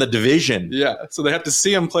play in the division. Yeah, so they have to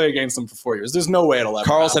see him play against them for 4 years. There's no way it'll ever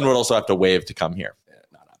Karlsson happen. would also have to waive to come here. Yeah,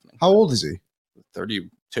 not happening. How old is he?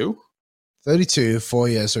 32? 32, 4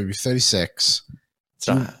 years, so he'd be 36.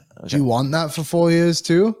 Do you want that for 4 years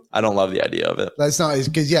too? I don't love the idea of it. That's not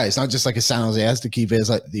because it's not just like a San Jose has to keep it. It's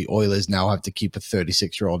like the Oilers now have to keep a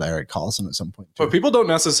 36-year-old Erik Karlsson at some point too. But people don't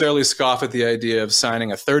necessarily scoff at the idea of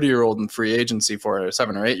signing a 30-year-old in free agency for a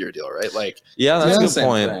 7 or 8 year deal, right? Like, yeah, that's a good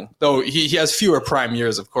point. Thing. Though he has fewer prime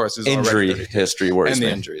years, of course. Injury history works, and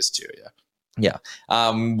the injuries too. Yeah.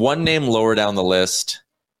 One name lower down the list.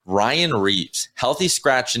 Ryan Reeves, healthy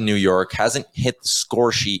scratch in New York, hasn't hit the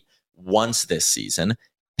score sheet once this season.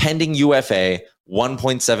 Pending UFA,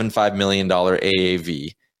 $1.75 million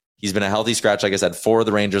AAV. He's been a healthy scratch, like I said, for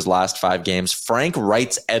the Rangers' last 5 games. Frank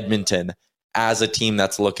writes Edmonton as a team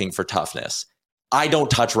that's looking for toughness. I don't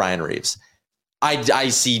touch Ryan Reeves. I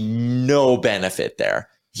see no benefit there.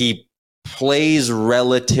 He plays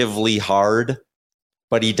relatively hard,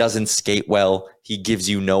 but he doesn't skate well. He gives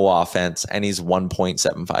you no offense, and he's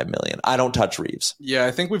 $1.75 million. I don't touch Reeves. Yeah,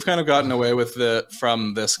 I think we've kind of gotten away with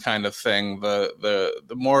from this kind of thing. The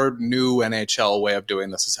more new NHL way of doing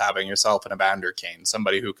this is having yourself an Evander Kane,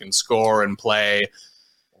 somebody who can score and play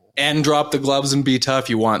and drop the gloves and be tough.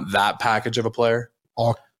 You want that package of a player.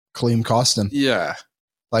 Or Klim Kostin. Yeah.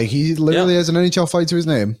 Like he literally has an NHL fight to his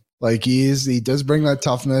name. Like he does bring that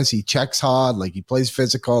toughness. He checks hard. Like he plays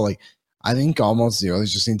physical. Like I think almost the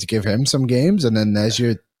Oilers just need to give him some games, and then there's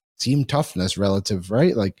your team toughness relative,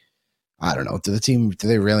 right? Like, I don't know. Do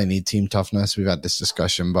they really need team toughness? We've had this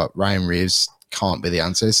discussion, but Ryan Reeves can't be the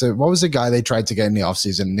answer. So what was the guy they tried to get in the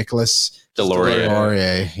offseason? Nicholas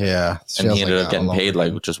Delorier. Yeah. And he ended up getting paid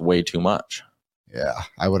like just way too much. Yeah.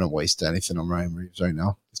 I wouldn't waste anything on Ryan Reeves right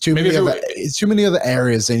now. It's too many other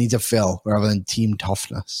areas they need to fill rather than team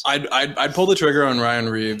toughness. I'd pull the trigger on Ryan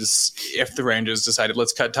Reeves if the Rangers decided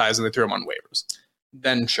let's cut ties and they threw him on waivers.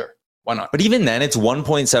 Then sure, why not? But even then, it's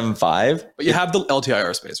 1.75. But you have the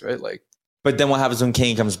LTIR space, right? Like, but then what happens when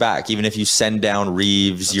Kane comes back? Even if you send down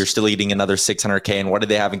Reeves, you're still eating another $600K. And what did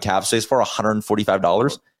they have in cap space for?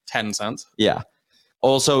 $145. 10 cents. Yeah.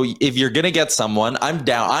 Also, if you're gonna get someone, I'm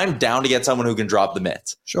down to get someone who can drop the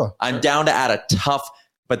mitts. Sure. I'm down to add a tough.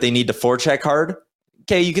 But they need to forecheck hard.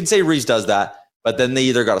 Okay, you can say Reeves does that, but then they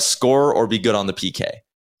either got to score or be good on the PK.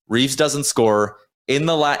 Reeves doesn't score in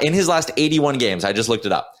his last 81 games. I just looked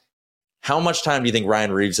it up. How much time do you think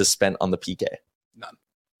Ryan Reeves has spent on the PK? None.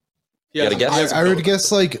 You got to guess? I would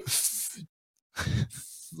guess like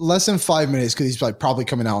less than 5 minutes because he's like probably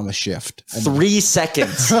coming out on the shift. 3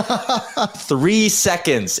 seconds. 3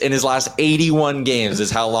 seconds in his last 81 games is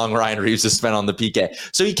how long Ryan Reeves has spent on the PK.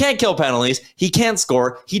 So he can't kill penalties. He can't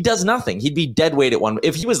score. He does nothing. He'd be dead weight at one.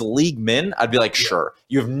 If he was league min, I'd be like, sure,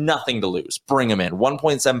 you have nothing to lose. Bring him in.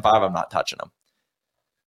 1.75, I'm not touching him.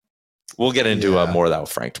 We'll get into more of that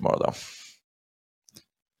with Frank tomorrow, though.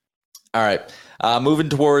 All right. Moving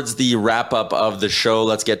towards the wrap-up of the show,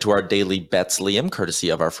 let's get to our daily bets, Liam, courtesy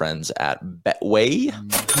of our friends at Betway.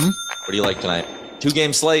 What do you like tonight?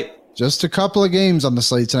 2-game slate. Just a couple of games on the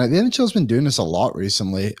slate tonight. The NHL's been doing this a lot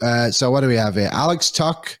recently. So what do we have here? Alex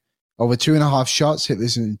Tuck, over 2.5 shots, hit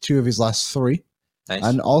this in 2 of his last 3. Nice.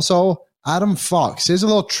 And also Adam Fox. Here's a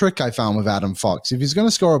little trick I found with Adam Fox. If he's going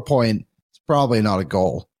to score a point, it's probably not a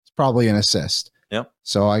goal. It's probably an assist. Yep.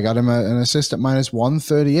 So I got him an assist at minus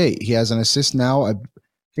 138. He has an assist now. I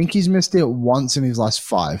think he's missed it once in his last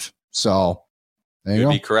 5. So there you You'd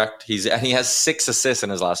go. be correct. He has 6 assists in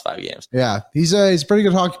his last 5 games. Yeah, he's a pretty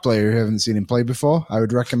good hockey player. If you haven't seen him play before, I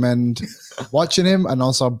would recommend watching him and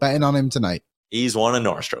also betting on him tonight. He's won a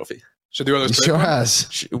Norris Trophy. Should the Oilers He trade sure for him?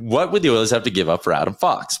 has. What would the Oilers have to give up for Adam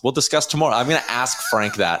Fox? We'll discuss tomorrow. I'm going to ask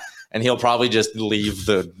Frank that, and he'll probably just leave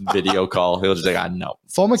the video call. He'll just be like, no.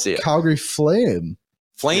 Former See ya. Calgary Flame.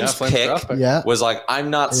 Flames Flames pick draft pick. Yeah. was like,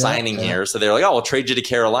 I'm not signing here. So they're like, oh, we'll trade you to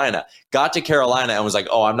Carolina. Got to Carolina and was like,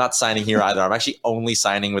 oh, I'm not signing here either. I'm actually only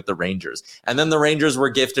signing with the Rangers. And then the Rangers were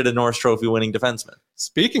gifted a Norris Trophy winning defenseman.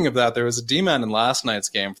 Speaking of that, there was a D-man in last night's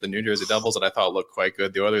game for the New Jersey Devils that I thought looked quite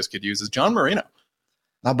good. The Oilers could use is John Marino.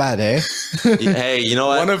 Not bad, eh? Hey, you know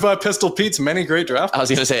what? One of Pistol Pete's many great draft I was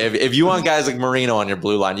going to say, if you want guys like Marino on your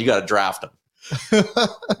blue line, you got to draft them.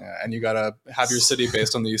 and you got to have your city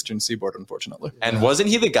based on the Eastern Seaboard, unfortunately. And wasn't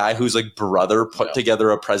he the guy whose like brother put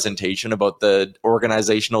together a presentation about the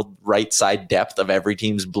organizational right side depth of every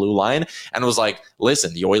team's blue line and was like,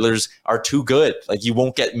 listen, the Oilers are too good. Like you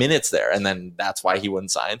won't get minutes there. And then that's why he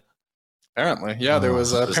wouldn't sign. Apparently. Yeah, there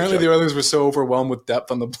was Just a apparently joke. the Oilers were so overwhelmed with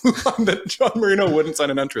depth on the blue line that John Marino wouldn't sign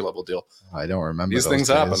an entry-level deal. I don't remember. These those things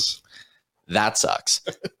days. happen. That sucks.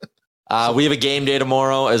 We have a game day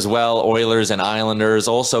tomorrow as well. Oilers and Islanders.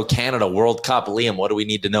 Also Canada World Cup. Liam, what do we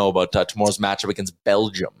need to know about tomorrow's matchup against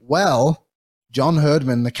Belgium? Well, John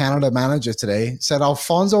Herdman, the Canada manager today, said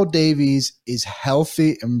Alphonso Davies is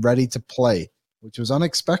healthy and ready to play, which was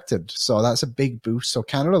unexpected. So that's a big boost. So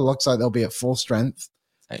Canada looks like they'll be at full strength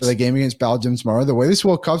for the game against Belgium tomorrow. The way this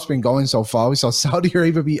World Cup's been going so far, we saw Saudi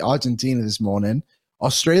Arabia beat Argentina this morning.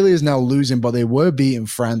 Australia is now losing, but they were beating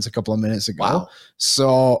France a couple of minutes ago. Wow.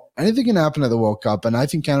 So anything can happen at the World Cup, and I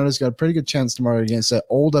think Canada's got a pretty good chance tomorrow against an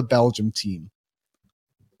older Belgium team.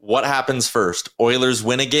 What happens first? Oilers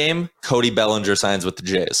win a game. Cody Bellinger signs with the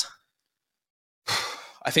Jays.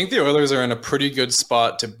 I think the Oilers are in a pretty good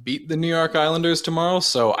spot to beat the New York Islanders tomorrow,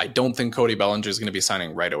 so I don't think Cody Bellinger is going to be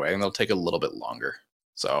signing right away, and they'll take a little bit longer.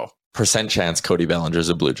 So Percent chance Cody Bellinger's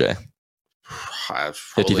a Blue Jay.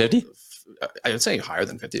 50-50? I would say higher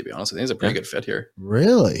than 50, to be honest. I think he's a pretty good fit here.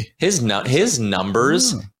 Really? His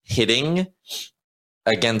numbers hitting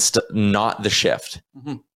against not the shift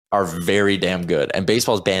are very damn good. And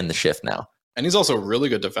baseball's banned the shift now. And he's also really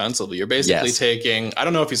good defensively. You're basically taking, I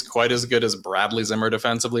don't know if he's quite as good as Bradley Zimmer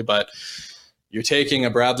defensively, but you're taking a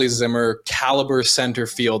Bradley Zimmer caliber center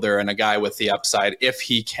fielder and a guy with the upside if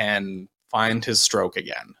he can find his stroke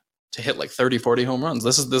again to hit like 30, 40 home runs.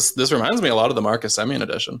 This reminds me a lot of the Marcus Semien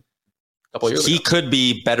edition. He could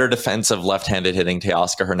be better defensive left-handed hitting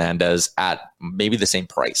Teoscar Hernandez at maybe the same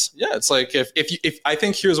price. Yeah, it's like if I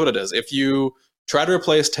think here's what it is. If you try to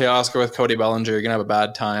replace Teoscar with Cody Bellinger, you're gonna have a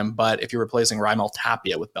bad time. But if you're replacing Raimel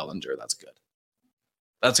Tapia with Bellinger, that's good.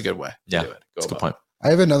 That's a good way to do it. That's a good point. I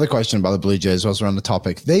have another question about the Blue Jays whilst we're on the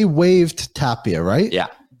topic. They waived Tapia, right? Yeah.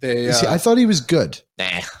 I thought he was good.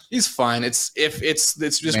 Nah. He's fine. It's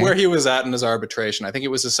just where he was at in his arbitration. I think it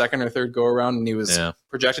was his second or third go around, and he was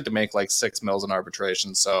projected to make like $6 million in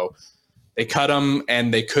arbitration. So they cut him,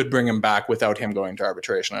 and they could bring him back without him going to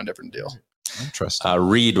arbitration on a different deal. Interesting.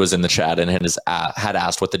 Reed was in the chat and had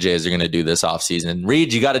asked what the Jays are going to do this offseason.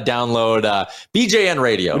 Reed, you got to download BJN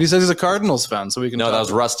Radio. But he says he's a Cardinals fan, so we can. No, that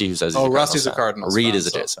was Rusty who says. Rusty's a Cardinals. Reed fan, is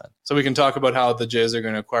a Jays fan. So we can talk about how the Jays are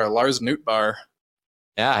going to acquire Lars Nootbaar.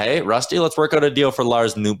 Yeah, hey, Rusty, let's work out a deal for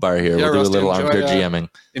Lars Nootbaar here. We'll do a little armchair GMing.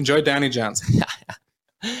 Enjoy Danny Jansen.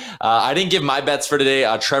 I didn't give my bets for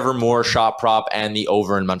today. Trevor Moore, shot prop, and the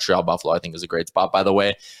over in Montreal Buffalo, I think is a great spot, by the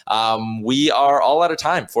way. We are all out of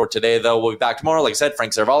time for today, though. We'll be back tomorrow. Like I said,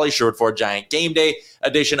 Frank Cervalli, Sherwood Ford Giant Game Day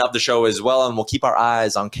edition of the show as well, and we'll keep our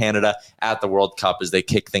eyes on Canada at the World Cup as they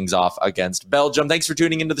kick things off against Belgium. Thanks for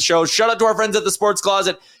tuning into the show. Shout out to our friends at the Sports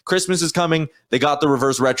Closet. Christmas is coming. They got the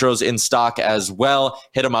reverse retros in stock as well.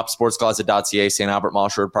 Hit them up, sportscloset.ca, St. Albert Mall,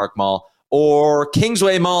 Sherwood Park Mall, or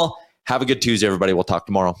Kingsway Mall. Have a good Tuesday, everybody. We'll talk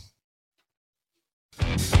tomorrow.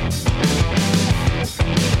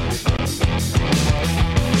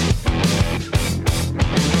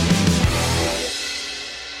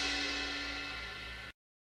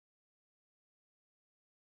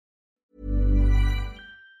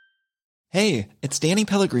 Hey, it's Danny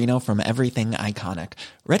Pellegrino from Everything Iconic.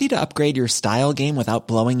 Ready to upgrade your style game without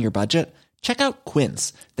blowing your budget? Check out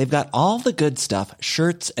Quince. They've got all the good stuff,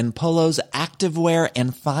 shirts and polos, activewear,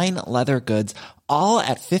 and fine leather goods, all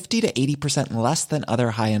at 50 to 80% less than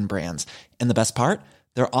other high-end brands. And the best part?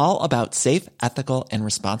 They're all about safe, ethical, and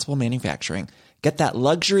responsible manufacturing. Get that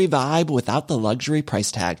luxury vibe without the luxury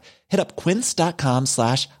price tag. Hit up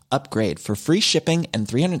quince.com/upgrade for free shipping and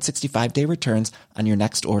 365-day returns on your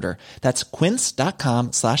next order. That's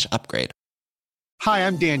quince.com/upgrade. Hi,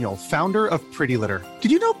 I'm Daniel, founder of Pretty Litter.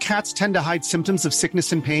 Did you know cats tend to hide symptoms of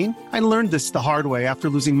sickness and pain? I learned this the hard way after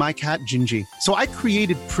losing my cat, Gingy. So I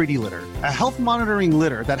created Pretty Litter, a health monitoring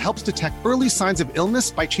litter that helps detect early signs of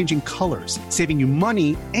illness by changing colors, saving you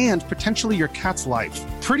money and potentially your cat's life.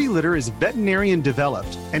 Pretty Litter is veterinarian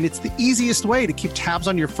developed, and it's the easiest way to keep tabs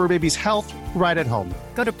on your fur baby's health right at home.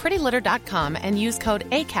 Go to prettylitter.com and use code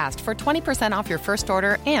ACAST for 20% off your first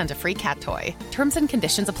order and a free cat toy. Terms and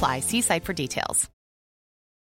conditions apply. See site for details.